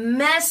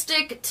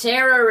domestic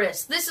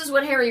terrorist. This is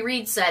what Harry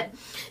Reid said.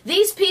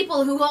 These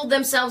people who hold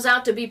themselves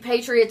out to be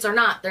patriots are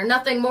not. They're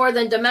nothing more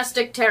than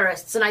domestic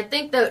terrorists. And I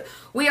think that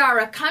we are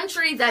a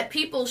country that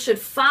people should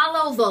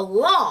follow the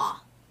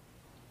law.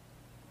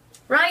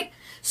 Right?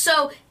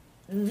 So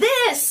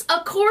this,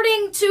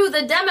 according to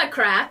the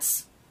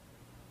Democrats,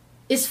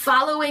 is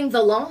following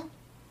the law,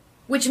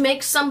 which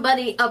makes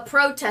somebody a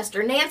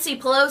protester. Nancy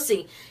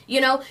Pelosi,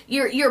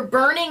 you're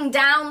burning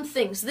down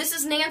things. This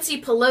is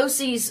Nancy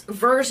Pelosi's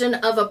version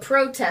of a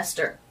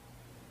protester.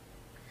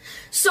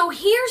 So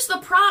here's the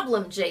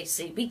problem,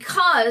 JC,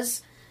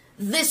 because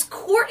this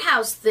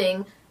courthouse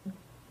thing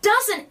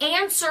doesn't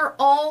answer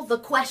all the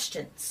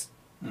questions.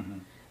 Mm-hmm.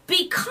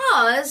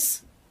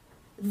 Because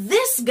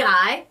this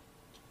guy,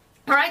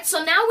 all right,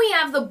 so now we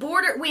have the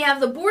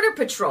border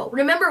patrol.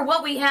 Remember,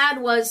 what we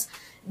had was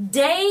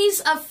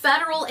days of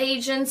federal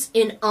agents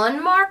in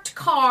unmarked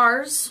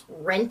cars,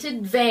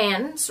 rented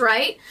vans,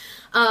 right?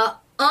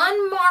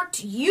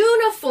 Unmarked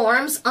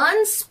uniforms,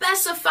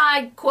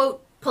 unspecified,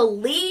 quote,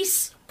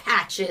 police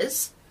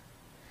patches.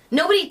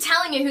 Nobody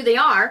telling you who they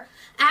are.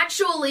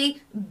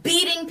 Actually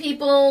beating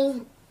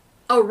people,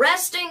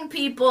 arresting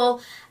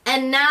people,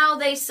 and now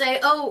they say,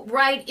 oh,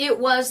 right, it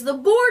was the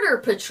Border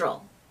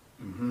Patrol.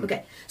 Mm-hmm.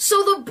 Okay,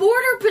 so the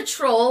Border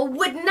Patrol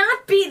would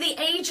not be the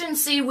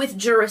agency with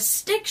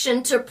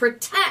jurisdiction to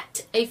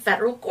protect a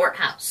federal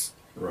courthouse.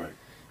 Right.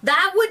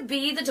 That would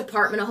be the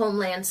Department of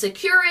Homeland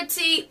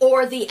Security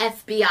or the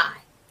FBI.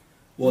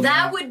 Well,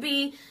 that would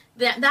be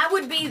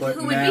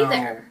who would be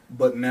there.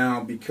 But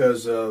now,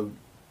 because of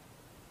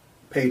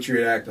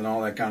Patriot Act and all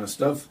that kind of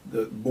stuff,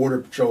 the Border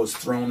Patrol is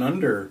thrown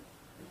under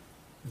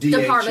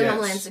DHS. Department of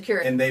Homeland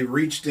Security. And they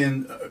reached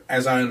in,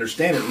 as I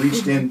understand it,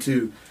 reached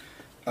into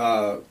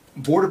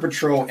Border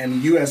Patrol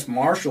and U.S.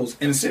 Marshals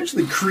and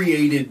essentially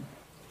created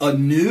a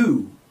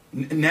new,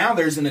 now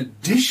there's an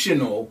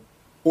additional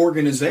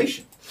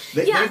organization.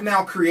 They've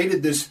now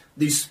created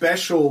these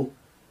special,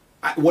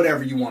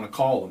 whatever you want to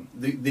call them,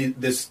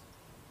 this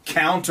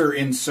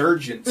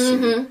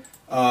counterinsurgency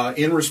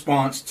in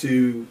response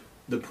to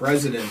the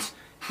president's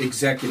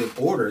executive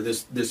order.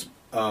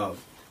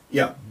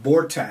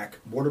 BORTAC,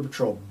 Border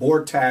Patrol,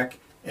 BORTAC,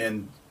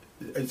 and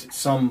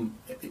some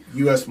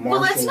U.S. Marshal.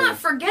 Well, let's not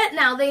forget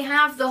now they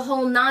have the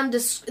whole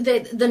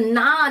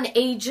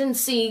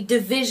non-agency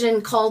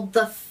division called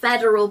the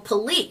Federal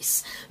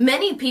Police.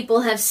 Many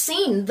people have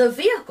seen the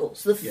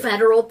vehicles, the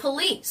Federal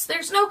Police.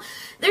 There's no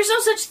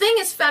such thing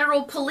as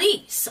Federal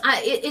Police.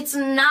 It's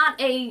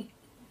not a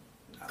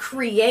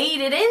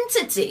created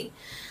entity.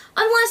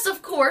 Unless,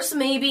 of course,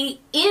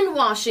 maybe in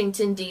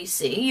Washington,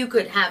 D.C., you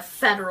could have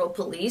federal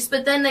police,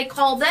 but then they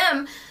call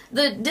them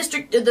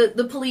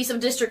the police of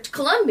District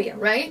Columbia,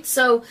 right?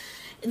 So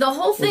the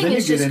whole thing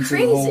is just crazy. Then you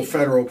get into the whole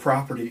federal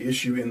property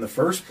issue in the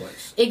first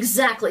place.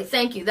 Exactly.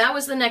 Thank you. That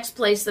was the next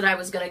place that I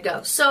was going to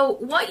go. So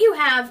what you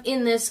have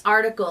in this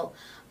article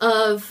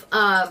of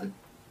Nancy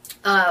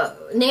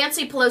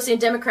Pelosi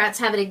and Democrats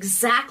have it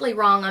exactly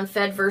wrong on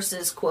Fed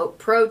versus, quote,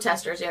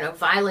 protesters,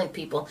 violent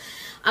people.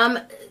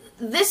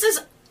 This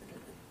is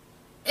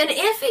an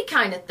iffy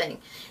kind of thing.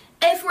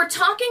 If we're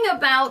talking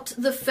about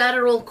the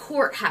federal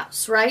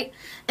courthouse, right?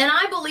 And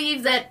I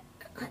believe that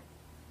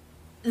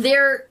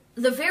the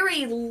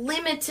very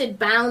limited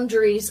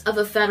boundaries of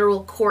a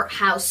federal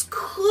courthouse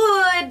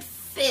could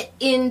fit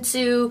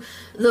into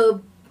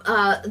the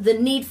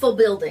needful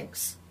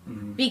buildings.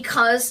 Mm-hmm.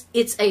 Because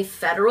it's a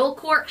federal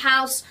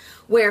courthouse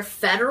where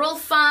federal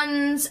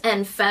funds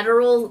and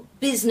federal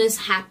business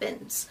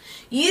happens.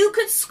 You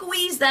could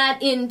squeeze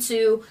that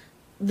into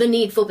the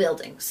needful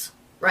buildings.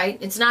 Right?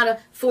 It's not a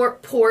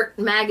Fort Port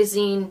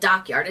Magazine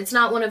dockyard. It's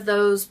not one of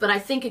those, but I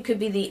think it could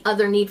be the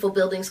other needful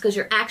buildings because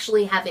you're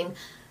actually having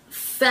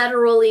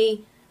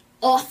federally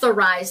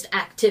authorized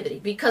activity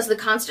because the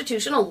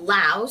Constitution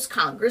allows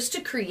Congress to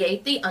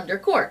create the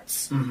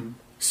undercourts. Mm-hmm.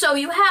 So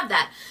you have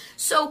that.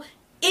 So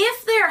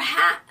if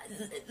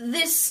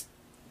this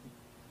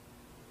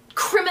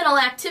criminal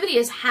activity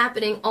is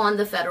happening on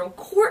the federal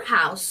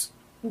courthouse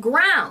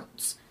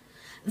grounds,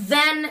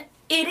 then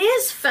it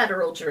is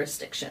federal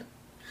jurisdiction.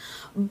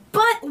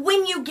 But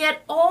when you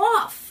get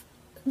off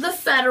the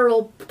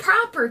federal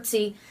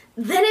property,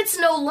 then it's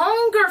no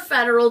longer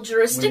federal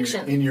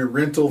jurisdiction. When you're in your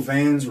rental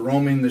vans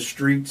roaming the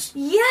streets,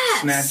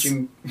 yes,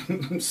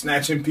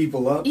 snatching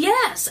people up.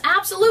 Yes,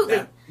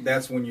 absolutely.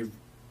 That's when you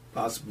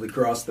possibly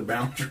cross the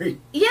boundary.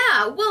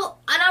 Yeah, well,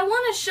 and I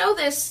want to show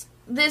this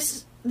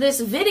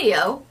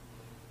video,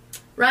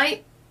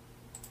 right?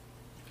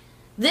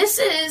 This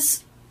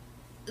is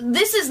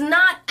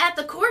not at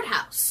the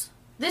courthouse.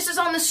 This is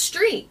on the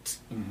street.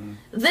 Mm-hmm.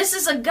 This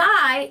is a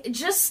guy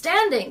just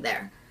standing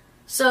there.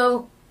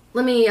 So,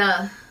 let me...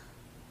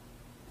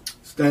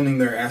 standing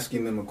there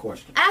asking them a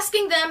question.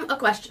 Asking them a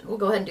question. We'll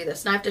go ahead and do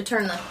this. Now I have to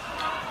turn the...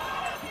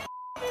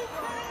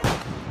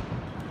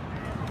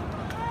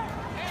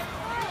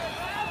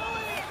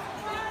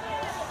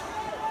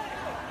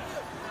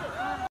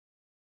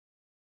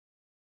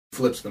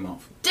 Flips them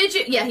off. Did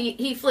you? Yeah,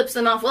 he flips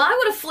them off. Well, I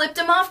would have flipped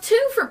him off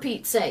too, for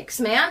Pete's sakes,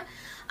 man.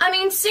 I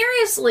mean,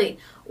 seriously,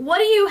 what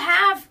do you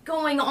have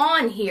going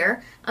on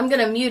here? I'm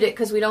going to mute it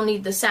because we don't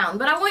need the sound,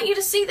 but I want you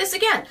to see this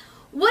again.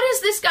 What is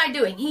this guy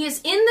doing? He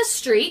is in the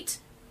street.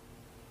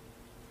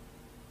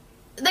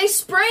 They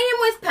spray him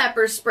with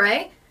pepper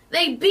spray.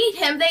 They beat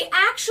him. They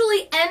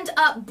actually end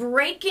up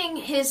breaking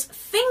his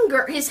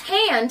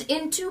hand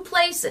in 2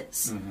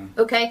 places.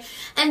 Okay?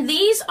 And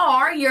these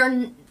are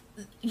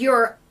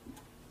your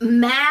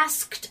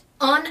masked,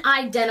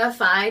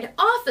 unidentified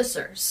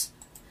officers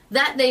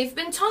that they've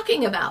been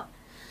talking about.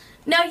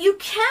 Now, you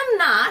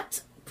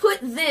cannot put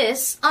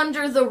this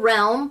under the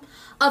realm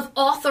of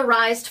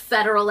authorized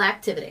federal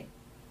activity.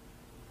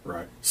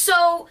 Right.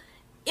 So,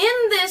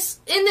 in this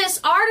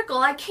article,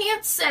 I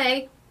can't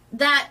say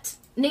that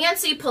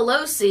Nancy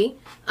Pelosi,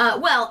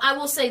 well, I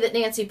will say that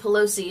Nancy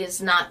Pelosi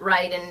is not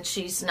right, and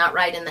she's not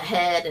right in the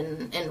head,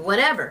 and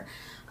whatever.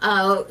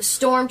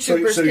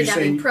 Stormtroopers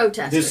kidnapping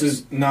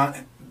protesters.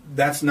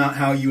 That's not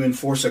how you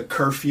enforce a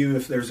curfew,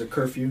 if there's a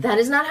curfew? That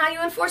is not how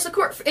you enforce a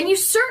curfew. And you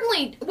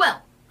certainly,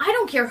 well, I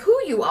don't care who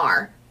you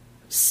are,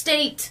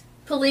 state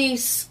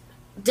police,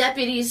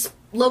 deputies,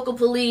 local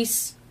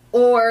police,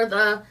 or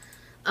the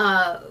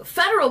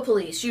federal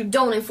police, you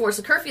don't enforce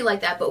a curfew like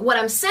that. But what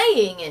I'm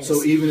saying is,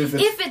 so even if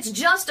it's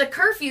just a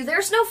curfew,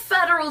 there's no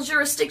federal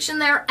jurisdiction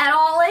there at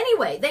all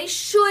anyway. They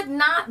should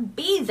not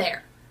be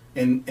there.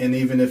 And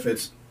even if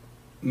it's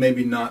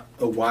maybe not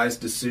a wise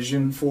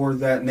decision for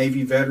that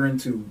Navy veteran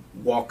to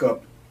walk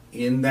up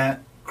in that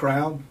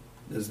crowd,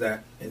 would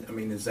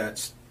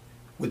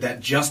that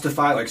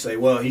justify, like, say,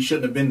 well, he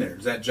shouldn't have been there?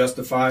 Does that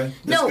justify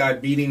this guy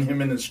beating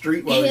him in the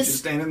street while he's just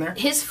standing there?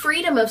 His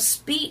freedom of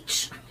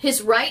speech,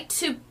 his right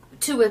to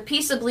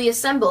peaceably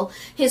assemble,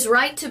 his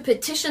right to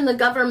petition the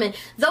government.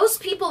 Those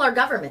people are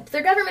government.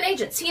 They're government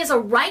agents. He has a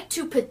right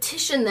to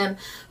petition them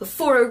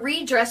for a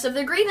redress of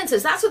their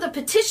grievances. That's what the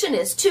petition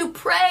is, to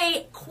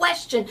pray,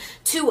 question,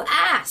 to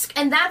ask.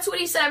 And that's what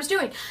he said I was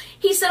doing.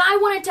 He said, I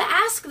wanted to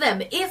ask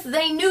them if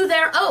they knew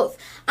their oath.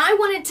 I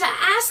wanted to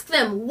ask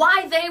them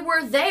why they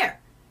were there.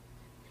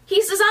 He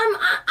says,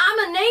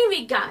 I'm a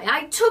Navy guy.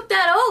 I took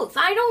that oath.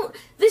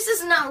 This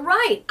is not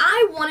right.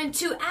 I wanted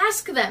to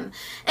ask them.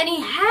 And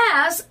he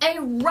has a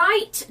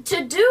right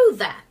to do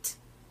that.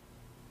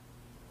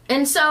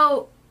 And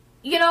so,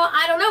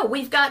 I don't know.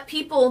 We've got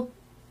people,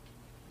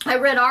 I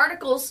read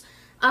articles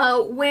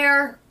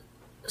where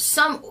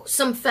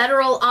some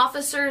federal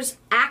officers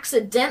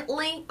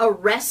accidentally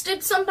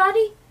arrested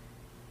somebody.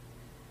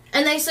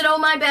 And they said, oh,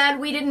 my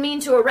bad, we didn't mean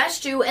to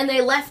arrest you, and they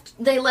let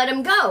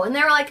him go. And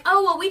they were like,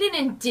 oh, well, we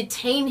didn't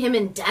detain him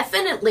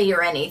indefinitely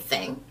or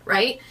anything,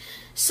 right?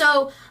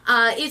 So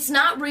it's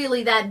not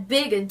really that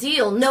big a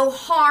deal. No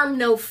harm,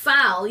 no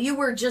foul. You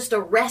were just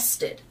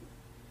arrested.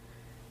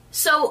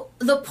 So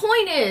the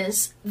point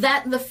is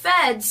that the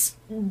feds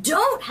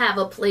don't have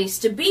a place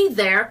to be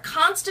there,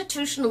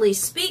 constitutionally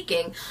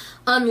speaking,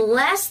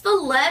 unless the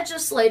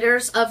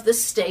legislators of the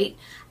state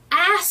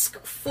ask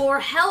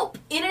for help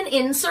in an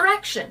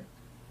insurrection.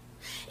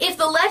 If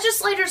the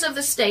legislators of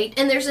the state,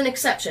 and there's an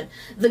exception,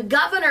 the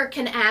governor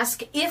can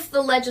ask if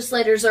the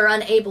legislators are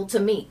unable to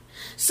meet.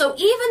 So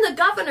even the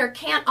governor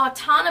can't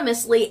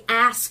autonomously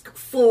ask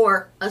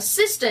for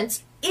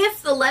assistance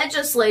if the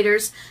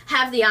legislators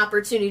have the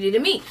opportunity to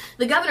meet.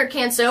 The governor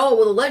can't say, oh,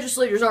 well, the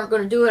legislators aren't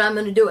going to do it, I'm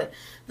going to do it.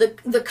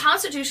 The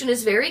Constitution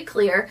is very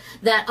clear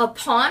that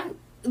upon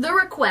the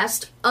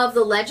request of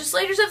the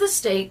legislators of the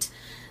state,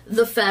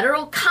 the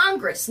federal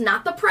Congress,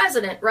 not the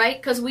president, right?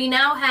 Because we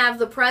now have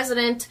the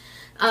president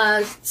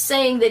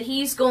saying that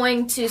he's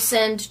going to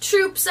send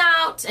troops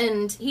out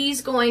and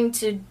he's going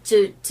to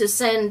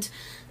send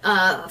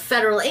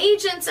federal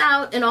agents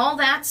out and all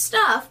that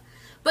stuff.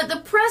 But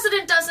the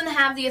president doesn't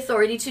have the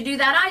authority to do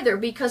that either,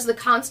 because the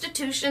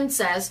Constitution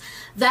says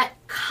that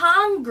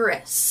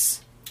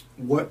Congress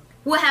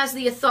has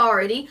the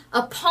authority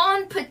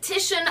upon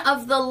petition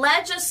of the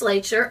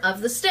legislature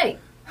of the state.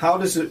 How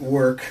does it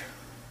work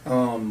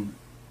in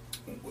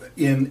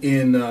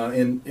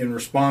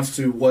response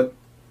to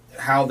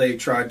how they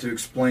tried to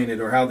explain it,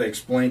 or how they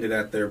explained it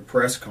at their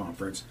press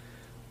conference?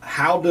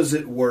 How does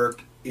it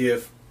work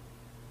if,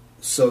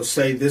 so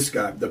say this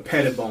guy, the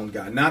Pettibone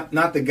guy,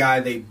 not the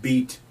guy they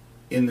beat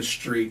in the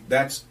street,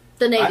 that's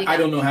the Navy guy. I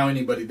don't know how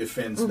anybody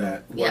defends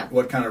that,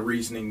 what kind of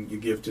reasoning you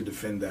give to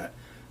defend that.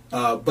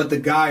 But the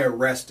guy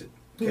arrested,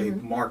 okay,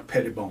 Mark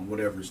Pettibone,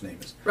 whatever his name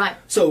is. Right.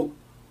 So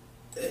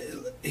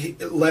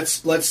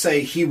let's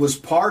say he was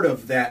part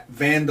of that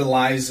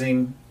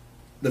vandalizing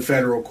the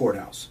federal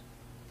courthouse,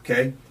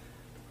 okay?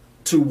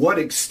 To what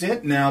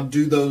extent now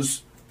do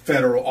those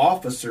federal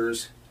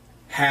officers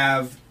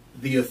have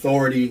the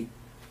authority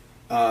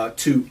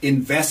to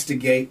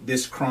investigate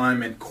this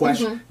crime and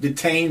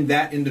detain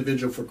that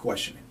individual for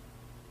questioning?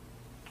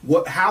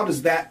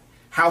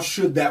 How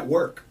should that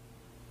work?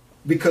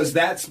 Because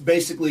that's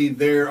basically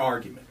their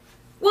argument.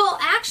 Well,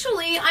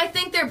 actually, I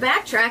think they're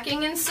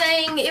backtracking and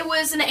saying it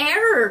was an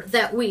error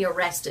that we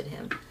arrested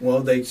him.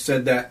 Well, they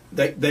said that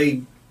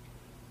they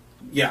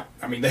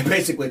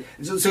basically,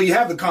 so you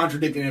have the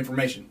contradicting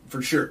information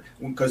for sure,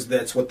 because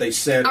that's what they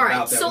said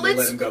about that when they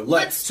let him go.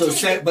 But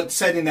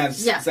setting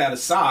that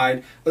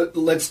aside,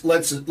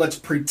 let's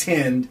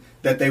pretend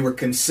that they were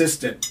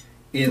consistent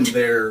in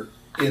their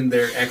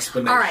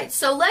explanation. All right,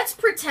 so let's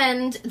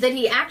pretend that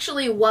he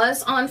actually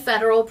was on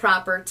federal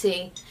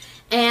property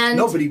And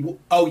nobody.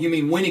 Oh, you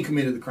mean when he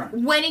committed the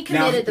crime? When he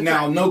committed the crime.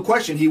 Now, no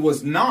question, he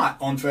was not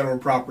on federal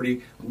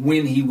property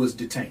when he was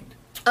detained.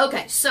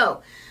 Okay,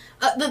 so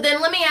then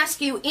let me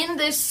ask you, in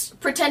this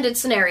pretended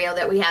scenario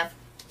that we have,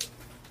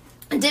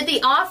 did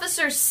the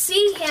officer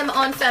see him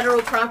on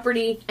federal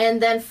property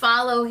and then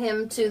follow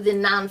him to the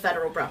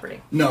non-federal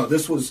property? No,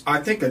 this was, I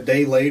think, a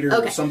day later,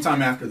 or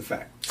sometime after the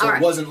fact. So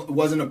it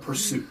wasn't a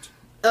pursuit.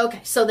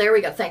 Okay, so there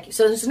we go. Thank you.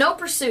 So there's no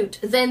pursuit.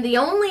 Then the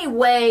only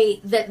way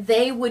that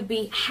they would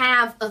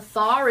have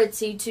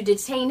authority to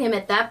detain him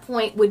at that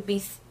point would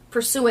be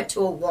pursuant to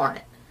a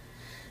warrant.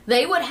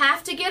 They would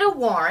have to get a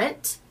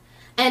warrant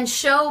and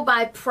show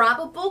by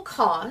probable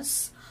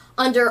cause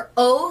under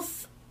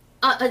oath.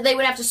 They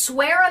would have to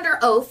swear under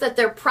oath that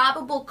their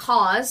probable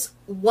cause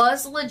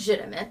was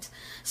legitimate,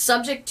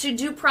 subject to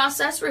due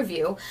process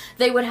review.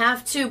 They would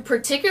have to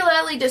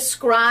particularly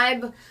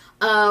describe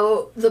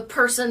the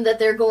person that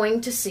they're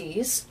going to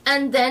seize,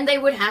 and then they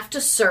would have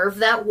to serve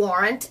that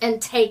warrant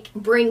and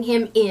bring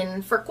him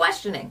in for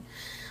questioning.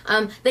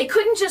 They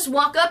couldn't just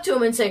walk up to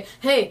him and say,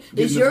 "Hey,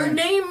 is your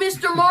name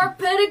Mr. Mark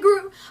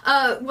Pettigrew?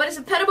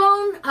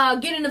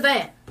 Pettibone? Get in the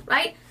van,"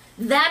 right?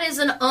 That is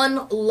an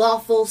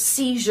unlawful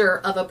seizure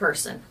of a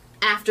person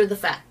after the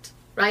fact,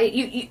 right?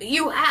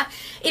 You have,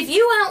 if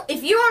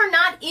you are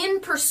not in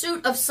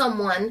pursuit of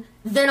someone,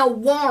 then a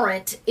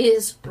warrant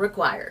is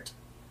required.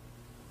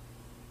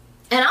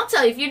 And I'll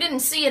tell you, if you didn't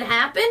see it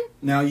happen.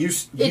 Now you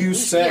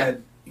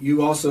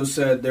also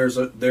said there's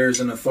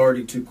an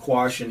authority to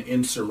quash an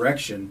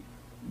insurrection.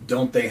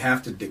 Don't they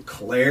have to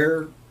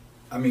declare?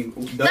 I mean,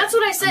 that's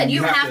what I said.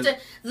 You have to.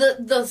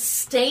 The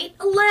state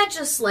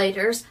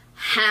legislators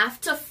have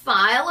to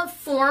file a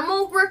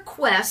formal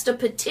request, a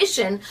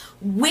petition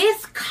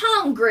with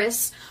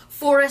Congress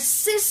for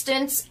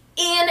assistance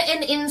in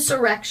an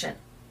insurrection.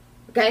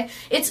 Okay?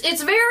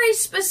 It's very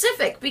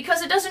specific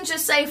because it doesn't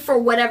just say for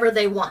whatever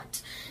they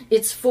want.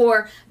 It's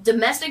for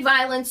domestic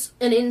violence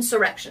and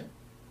insurrection.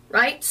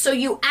 Right? So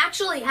you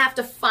actually have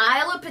to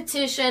file a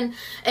petition,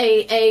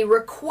 a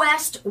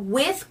request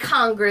with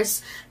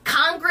Congress.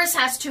 Congress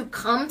has to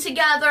come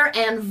together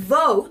and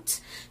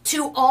vote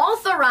to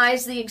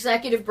authorize the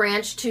executive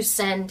branch to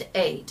send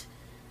aid.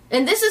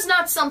 And this is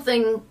not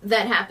something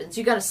that happens.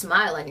 You got a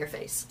smile on your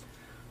face.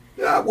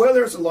 Yeah, well,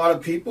 there's a lot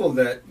of people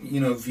that,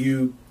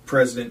 view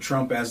President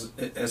Trump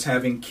as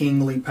having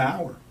kingly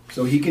power.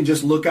 So he can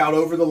just look out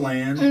over the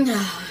land,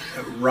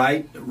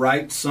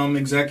 write some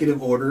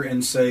executive order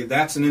and say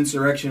that's an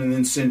insurrection and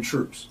then send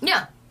troops.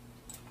 Yeah.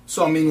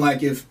 So I mean,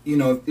 like if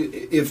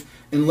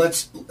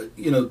let's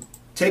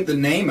take the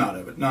name out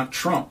of it, not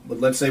Trump, but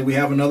let's say we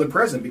have another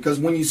president, because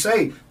when you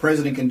say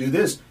president can do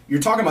this,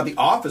 you're talking about the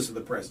office of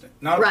the president,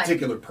 not a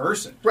particular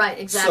person. Right,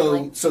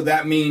 exactly. So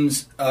that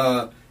means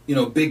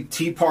big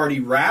Tea Party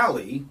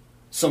rally,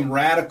 some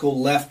radical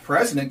left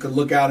president could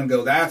look out and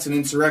go, that's an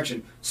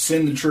insurrection,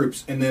 send the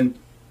troops, and then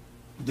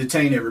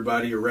detain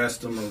everybody,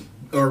 arrest them,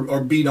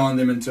 or beat on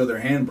them until their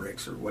hand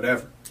breaks or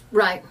whatever.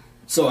 Right.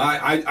 So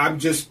I'm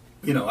just,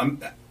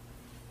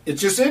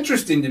 it's just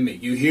interesting to me.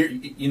 You hear,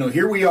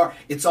 here we are.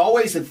 It's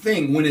always a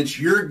thing when it's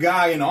your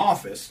guy in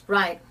office.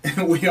 Right.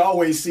 And we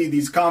always see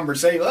these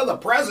conversations, well, the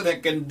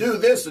president can do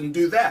this and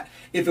do that.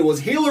 If it was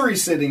Hillary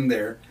sitting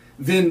there,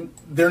 then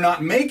they're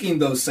not making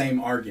those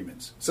same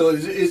arguments. So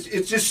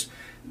it's just,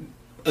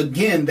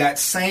 again, that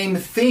same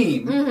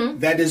theme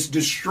that is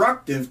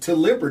destructive to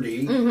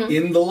liberty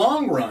in the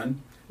long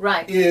run.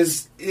 Right.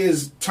 Is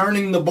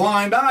turning the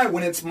blind eye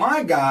when it's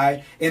my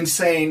guy and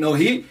saying, no,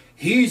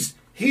 he's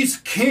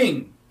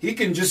king. He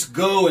can just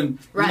go and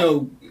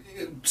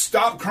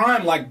stop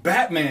crime like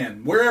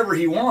Batman wherever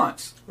he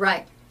wants.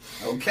 Right.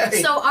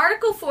 Okay. So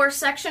Article 4,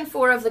 Section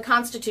 4 of the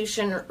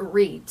Constitution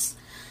reads,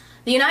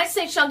 "The United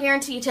States shall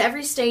guarantee to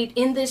every state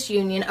in this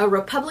union a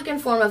republican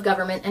form of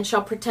government and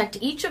shall protect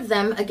each of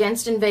them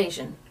against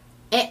invasion."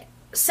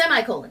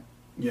 Semicolon.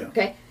 Yeah.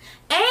 Okay.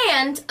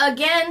 And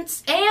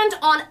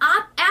on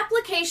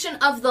application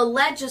of the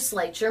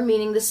legislature,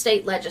 meaning the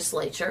state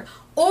legislature,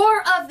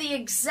 or of the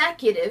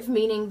executive,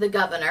 meaning the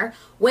governor,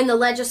 when the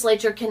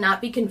legislature cannot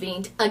be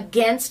convened,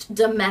 against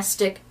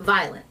domestic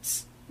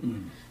violence.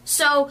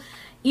 So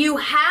you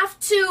have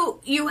to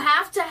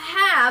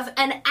have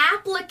an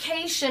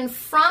application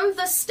from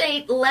the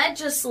state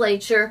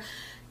legislature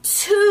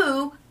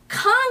to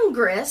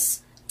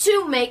Congress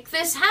to make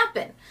this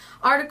happen.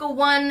 Article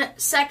 1,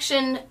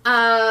 Section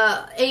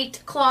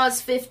 8,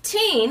 Clause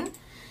 15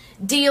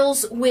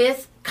 deals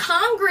with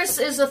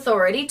Congress's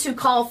authority to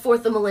call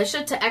forth the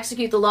militia to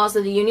execute the laws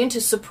of the Union to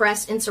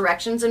suppress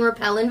insurrections and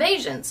repel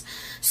invasions.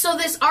 So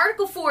this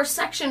Article 4,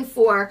 Section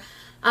 4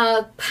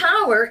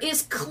 power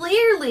is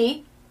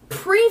clearly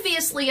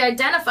previously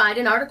identified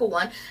in Article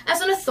 1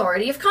 as an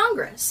authority of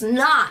Congress,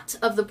 not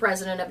of the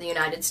President of the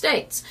United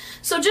States.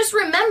 So just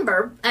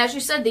remember, as you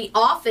said, the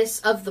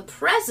office of the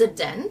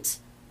President,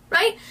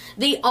 right?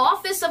 The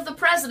office of the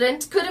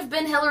President could have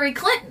been Hillary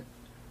Clinton.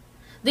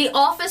 The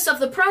office of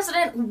the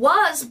President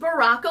was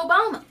Barack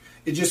Obama.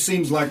 It just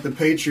seems like the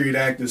Patriot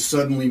Act is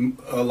suddenly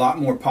a lot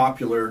more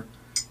popular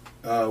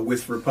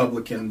with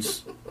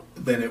Republicans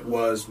than it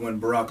was when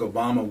Barack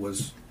Obama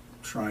was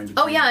trying to.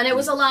 Oh yeah, and it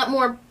was a lot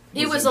more.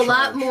 It was a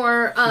lot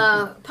more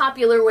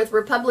popular with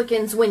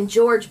Republicans when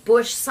George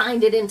Bush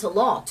signed it into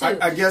law too.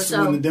 I guess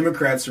when the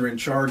Democrats are in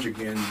charge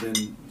again,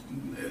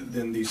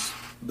 then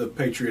the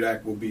Patriot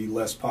Act will be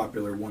less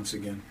popular once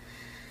again.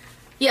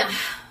 Yeah.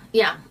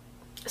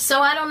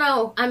 So I don't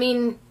know. I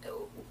mean,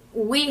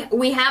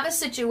 we have a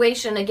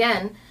situation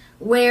again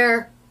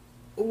where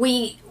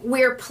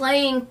we're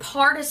playing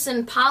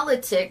partisan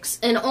politics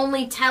and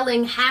only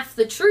telling half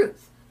the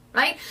truth,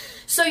 right?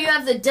 So you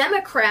have the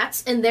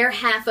Democrats and their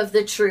half of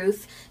the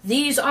truth.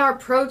 These are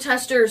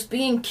protesters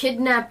being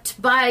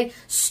kidnapped by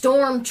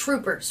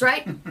stormtroopers,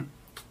 right?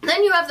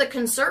 Then you have the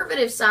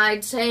conservative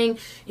side saying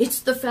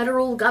it's the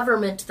federal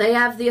government. They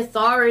have the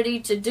authority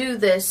to do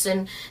this,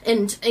 and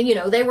you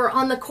know, they were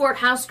on the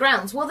courthouse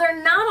grounds. Well,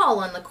 they're not all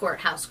on the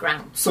courthouse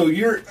grounds.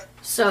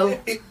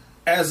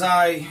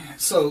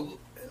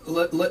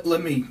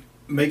 Let me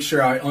make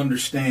sure I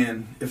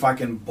understand, if I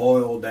can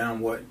boil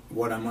down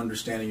what I'm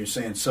understanding you're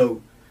saying.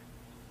 So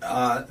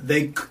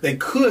they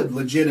could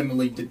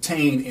legitimately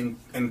detain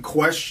and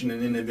question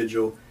an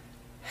individual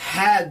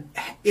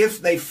if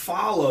they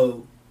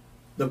follow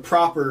the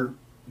proper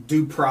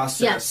due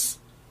process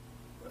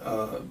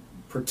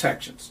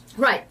protections.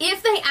 Right.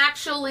 If they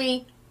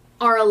actually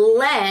are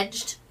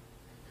alleged,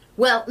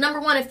 well, number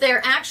one, if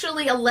they're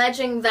actually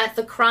alleging that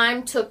the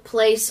crime took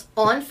place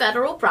on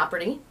federal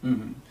property,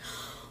 mm-hmm.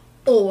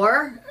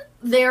 or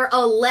they're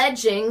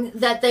alleging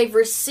that they've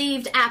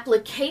received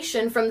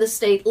application from the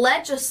state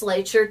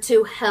legislature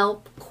to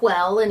help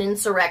quell an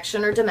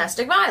insurrection or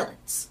domestic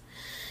violence.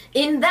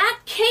 In that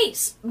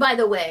case, by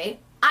the way,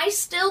 I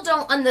still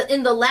don't,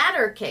 in the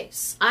latter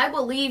case, I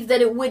believe that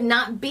it would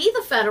not be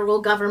the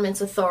federal government's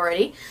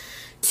authority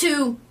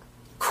to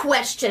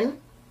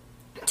question,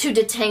 to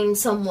detain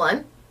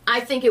someone. I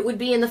think it would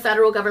be in the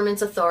federal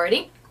government's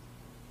authority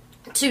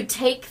to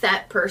take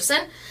that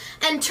person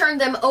and turn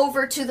them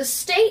over to the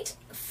state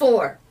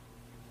for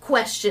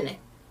questioning.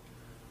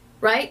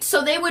 Right?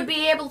 So they would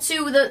be able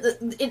to,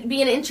 it'd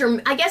be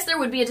I guess there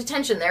would be a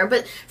detention there,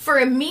 but for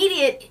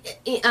immediate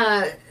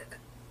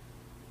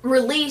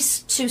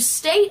release to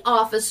state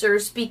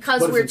officers,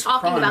 because we're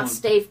talking about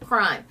state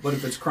crime. But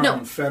if it's crime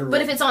on federal... But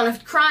if it's on a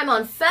crime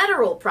on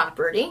federal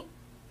property,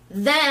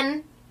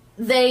 then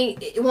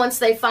once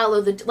they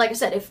follow like I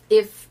said,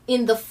 if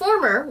in the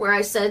former, where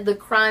I said the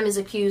crime is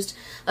accused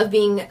of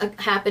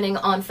happening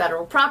on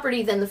federal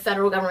property, then the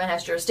federal government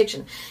has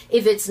jurisdiction.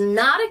 If it's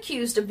not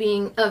accused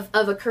of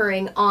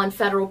occurring on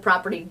federal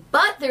property,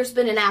 but there's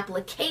been an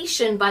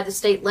application by the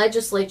state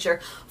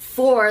legislature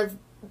for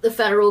the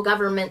federal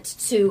government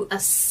to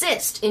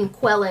assist in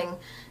quelling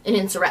an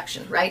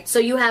insurrection, right? So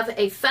you have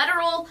a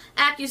federal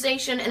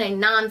accusation and a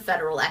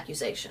non-federal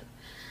accusation.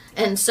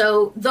 And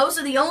so those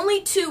are the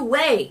only two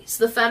ways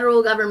the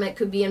federal government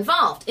could be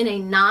involved. In a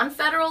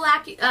non-federal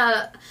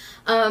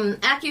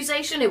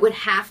accusation, it would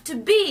have to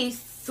be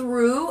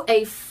through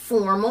a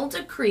formal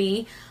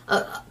decree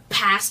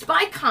passed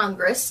by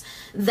Congress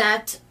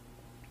that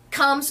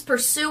comes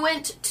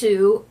pursuant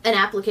to an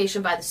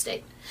application by the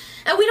state.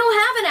 And we don't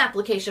have an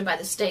application by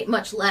the state,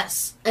 much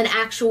less an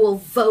actual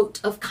vote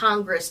of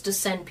Congress to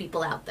send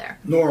people out there.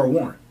 Nor a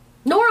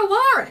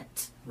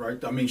warrant.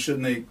 Right? I mean,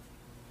 shouldn't they...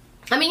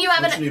 I mean, you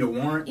need a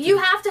warrant? You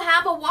have to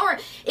have a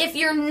warrant. If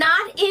you're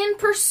not in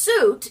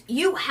pursuit,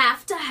 you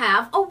have to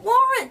have a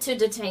warrant to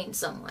detain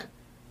someone.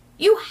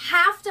 You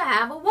have to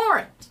have a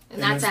warrant.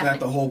 And that's happening. That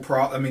the whole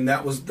I mean,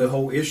 that was the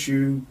whole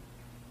issue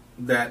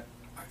that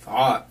I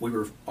thought we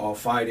were all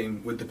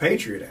fighting with the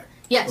Patriot Act.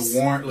 Yes. The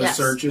warrantless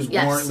searches,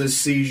 warrantless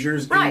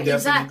seizures,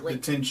 indefinite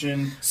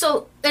detention.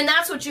 So, and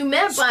that's what you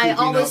meant by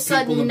all of a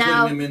sudden people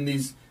now... putting them in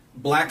these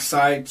black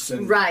sites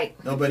and right.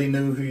 Nobody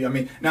knew who... I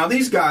mean, now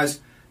these guys,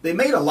 they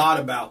made a lot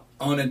about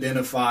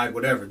unidentified,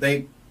 whatever.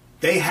 They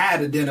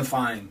had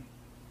identifying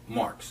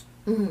marks.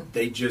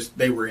 Mm-hmm.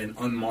 They were in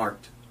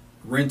unmarked,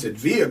 rented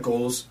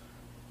vehicles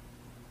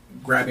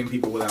grabbing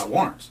people without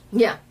warrants.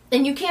 Yeah.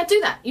 And you can't do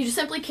that. You just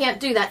simply can't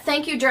do that.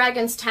 Thank you,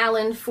 Dragon's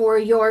Talon, for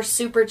your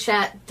super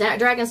chat.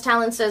 Dragon's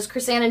Talon says,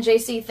 Chrisanne and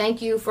JC,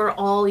 thank you for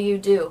all you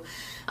do.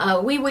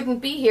 We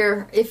wouldn't be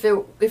here if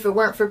it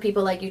weren't for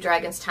people like you,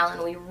 Dragon's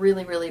Talon. We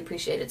really, really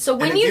appreciate it. So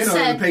when you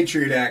said... in the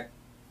Patriot Act,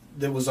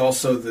 there was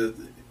also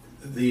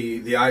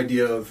the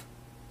idea of,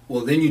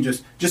 well, then you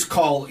just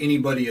call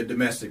anybody a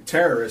domestic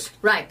terrorist,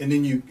 right? And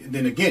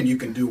then again you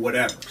can do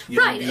whatever. You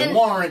don't need a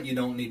warrant. You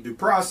don't need due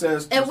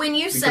process. And when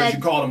you said because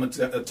you called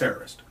them a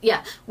terrorist,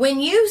 yeah. When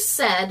you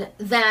said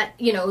that,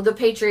 the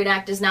Patriot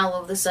Act is now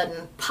all of a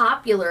sudden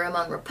popular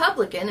among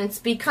Republicans, it's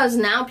because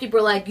now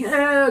people are like,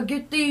 yeah,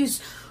 get these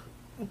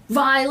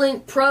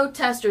violent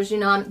protesters.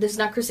 This is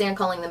not Chrisanne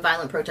calling them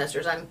violent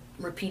protesters. I'm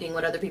repeating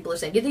what other people are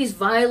saying. Get these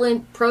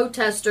violent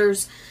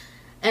protesters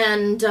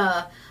and.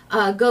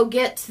 Go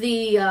get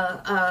the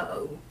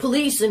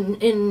police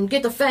and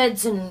get the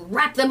feds and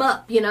wrap them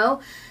up,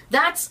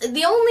 That's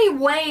the only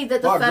way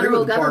that the federal government... I agree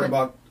with the part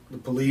about the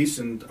police,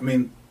 and, I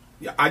mean,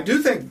 Yeah, I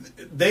do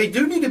think they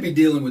do need to be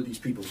dealing with these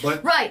people,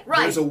 but right.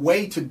 there's a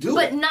way to do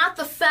it. But not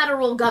the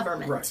federal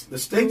government. Right, the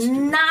states do.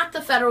 Not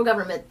the federal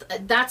government.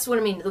 That's what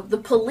I mean. The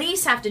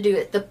police have to do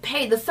it.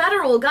 The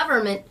federal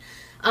government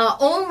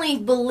only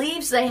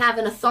believes they have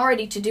an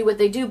authority to do what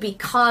they do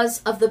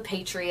because of the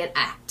Patriot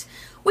Act,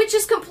 which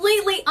is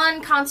completely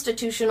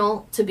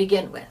unconstitutional to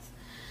begin with.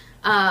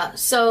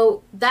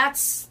 So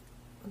that's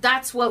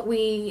what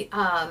we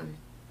have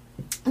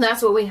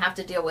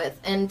to deal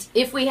with. And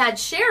if we had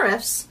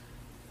sheriffs,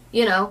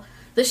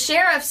 the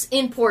sheriffs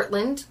in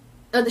Portland,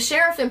 the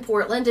sheriff in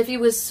Portland, if he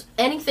was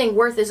anything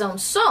worth his own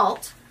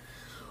salt,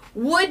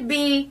 would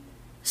be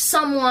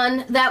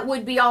someone that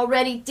would be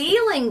already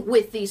dealing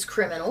with these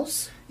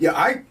criminals.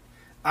 Yeah,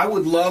 I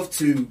would love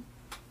to.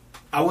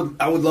 I would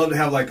love to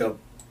have like a,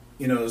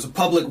 there's a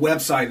public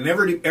website and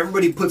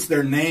everybody puts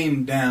their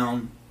name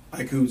down,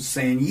 like who's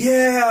saying,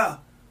 yeah,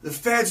 the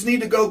feds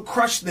need to go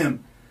crush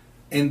them,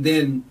 and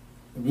then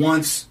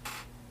once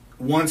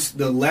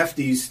the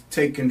lefties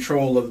take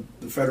control of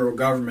the federal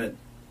government,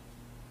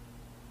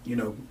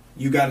 you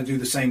got to do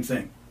the same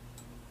thing.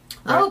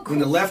 Right? Oh, cool.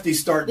 When the lefties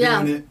start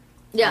doing it,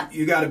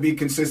 you got to be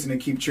consistent and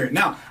keep cheering.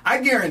 Now,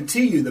 I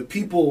guarantee you the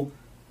people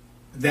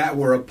that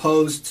were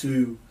opposed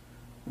to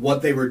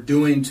what they were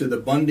doing to the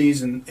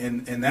Bundys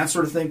and that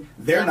sort of thing,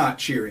 they're not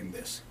cheering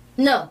this.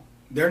 No.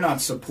 They're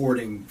not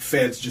supporting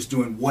feds just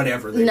doing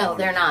whatever they want. No,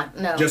 they're not.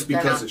 No, just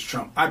because it's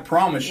Trump. I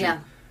promise you.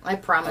 Yeah, I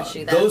promise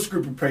you that. Those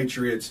group of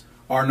patriots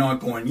are not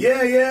going,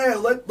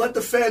 let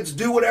the feds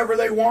do whatever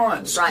they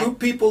want. Scoop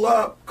people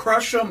up,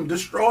 crush them,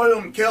 destroy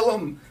them, kill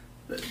them.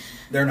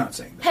 They're not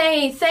saying that.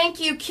 Hey, thank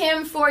you,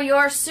 Kim, for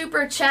your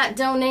super chat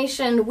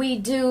donation. We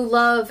do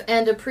love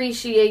and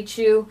appreciate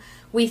you.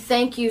 We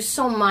thank you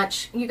so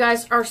much. You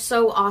guys are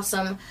so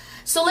awesome.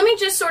 So let me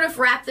just sort of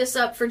wrap this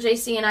up for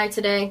JC and I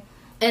today.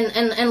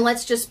 And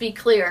let's just be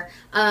clear.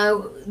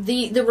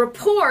 The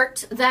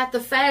report that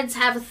the feds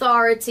have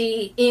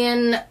authority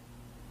in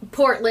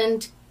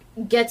Portland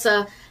gets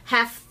a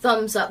half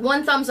thumbs up.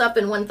 One thumbs up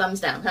and one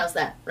thumbs down. How's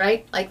that?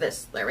 Right? Like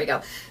this. There we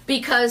go.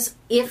 Because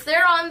if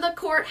they're on the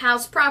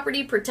courthouse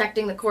property,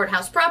 protecting the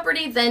courthouse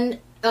property, then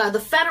the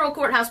federal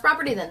courthouse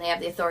property, then they have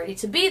the authority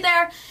to be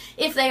there.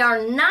 If they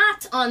are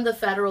not on the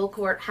federal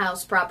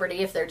courthouse property,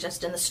 if they're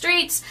just in the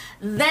streets,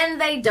 then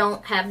they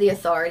don't have the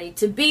authority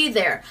to be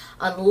there,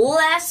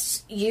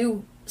 unless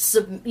you're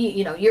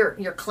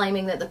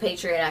claiming that the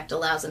Patriot Act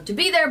allows them to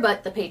be there,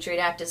 but the Patriot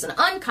Act is an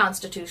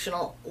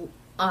unconstitutional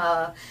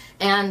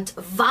and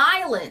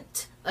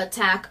violent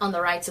attack on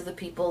the rights of the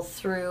people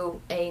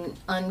through an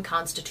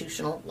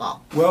unconstitutional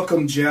law.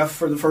 Welcome, Jeff.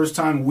 For the first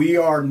time, we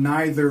are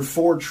neither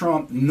for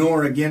Trump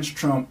nor against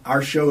Trump.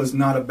 Our show is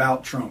not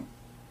about Trump.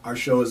 Our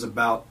show is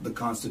about the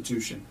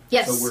Constitution.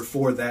 Yes. So we're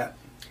for that.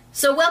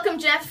 So welcome,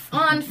 Jeff.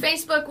 On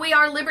Facebook, we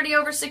are Liberty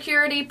over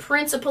Security,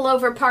 Principle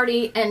over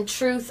Party, and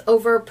Truth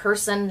over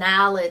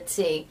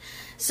Personality.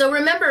 So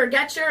remember,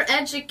 get your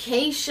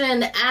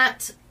education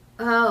at...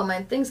 Oh,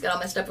 my things got all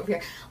messed up over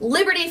here.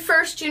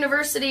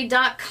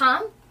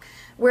 LibertyFirstUniversity.com,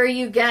 where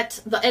you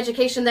get the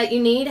education that you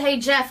need. Hey,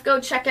 Jeff,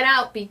 go check it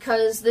out,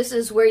 because this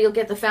is where you'll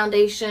get the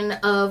foundation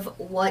of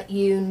what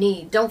you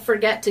need. Don't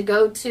forget to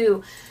go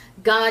to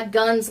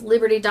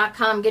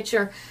GodGunsLiberty.com. Get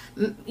your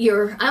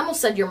I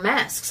almost said your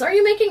masks. Are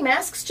you making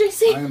masks,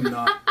 JC? I am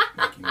not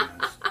making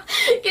masks.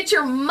 Get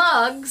your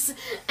mugs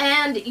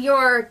and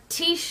your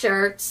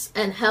T-shirts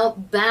and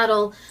help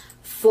battle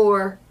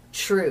for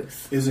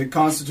truth. Is it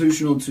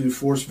constitutional to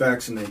force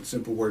vaccinate?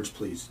 Simple words,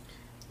 please.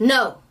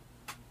 No.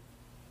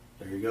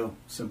 There you go.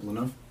 Simple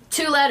enough.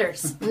 2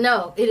 letters.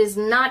 No, it is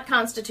not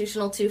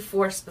constitutional to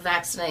force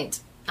vaccinate.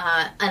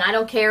 And I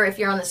don't care if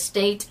you're on the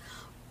state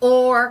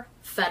or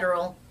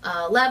federal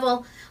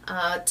level.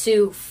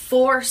 To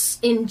force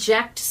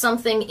inject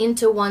something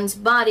into one's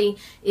body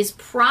is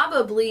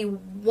probably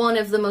one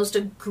of the most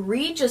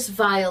egregious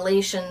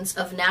violations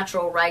of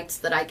natural rights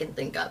that I can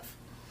think of.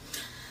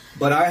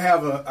 But I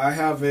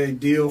have a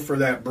deal for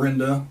that,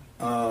 Brenda.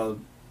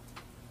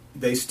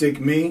 They stick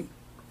me,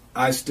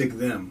 I stick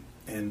them,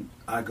 and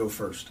I go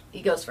first.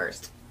 He goes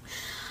first.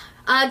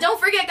 Don't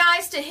forget,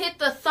 guys, to hit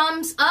the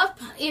thumbs up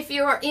if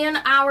you are in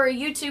our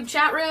YouTube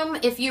chat room.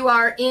 If you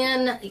are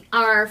in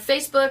our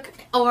Facebook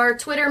or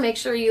Twitter, make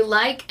sure you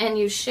like and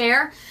you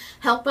share.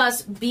 Help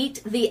us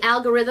beat the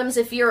algorithms.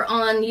 If you're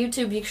on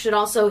YouTube, you should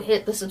also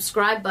hit the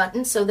subscribe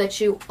button so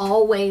that you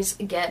always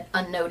get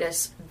a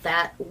notice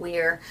that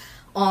we're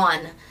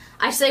on.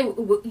 I say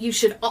you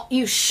should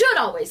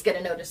always get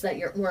a notice that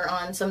we're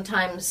on.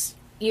 Sometimes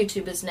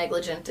YouTube is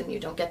negligent and you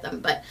don't get them,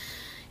 but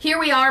here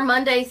we are,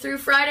 Monday through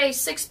Friday,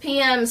 6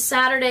 p.m.,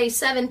 Saturday,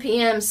 7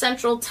 p.m.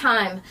 Central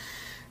Time.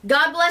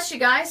 God bless you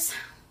guys.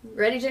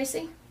 Ready,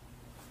 JC?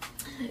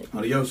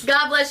 Adios.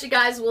 God bless you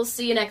guys. We'll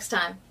see you next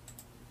time.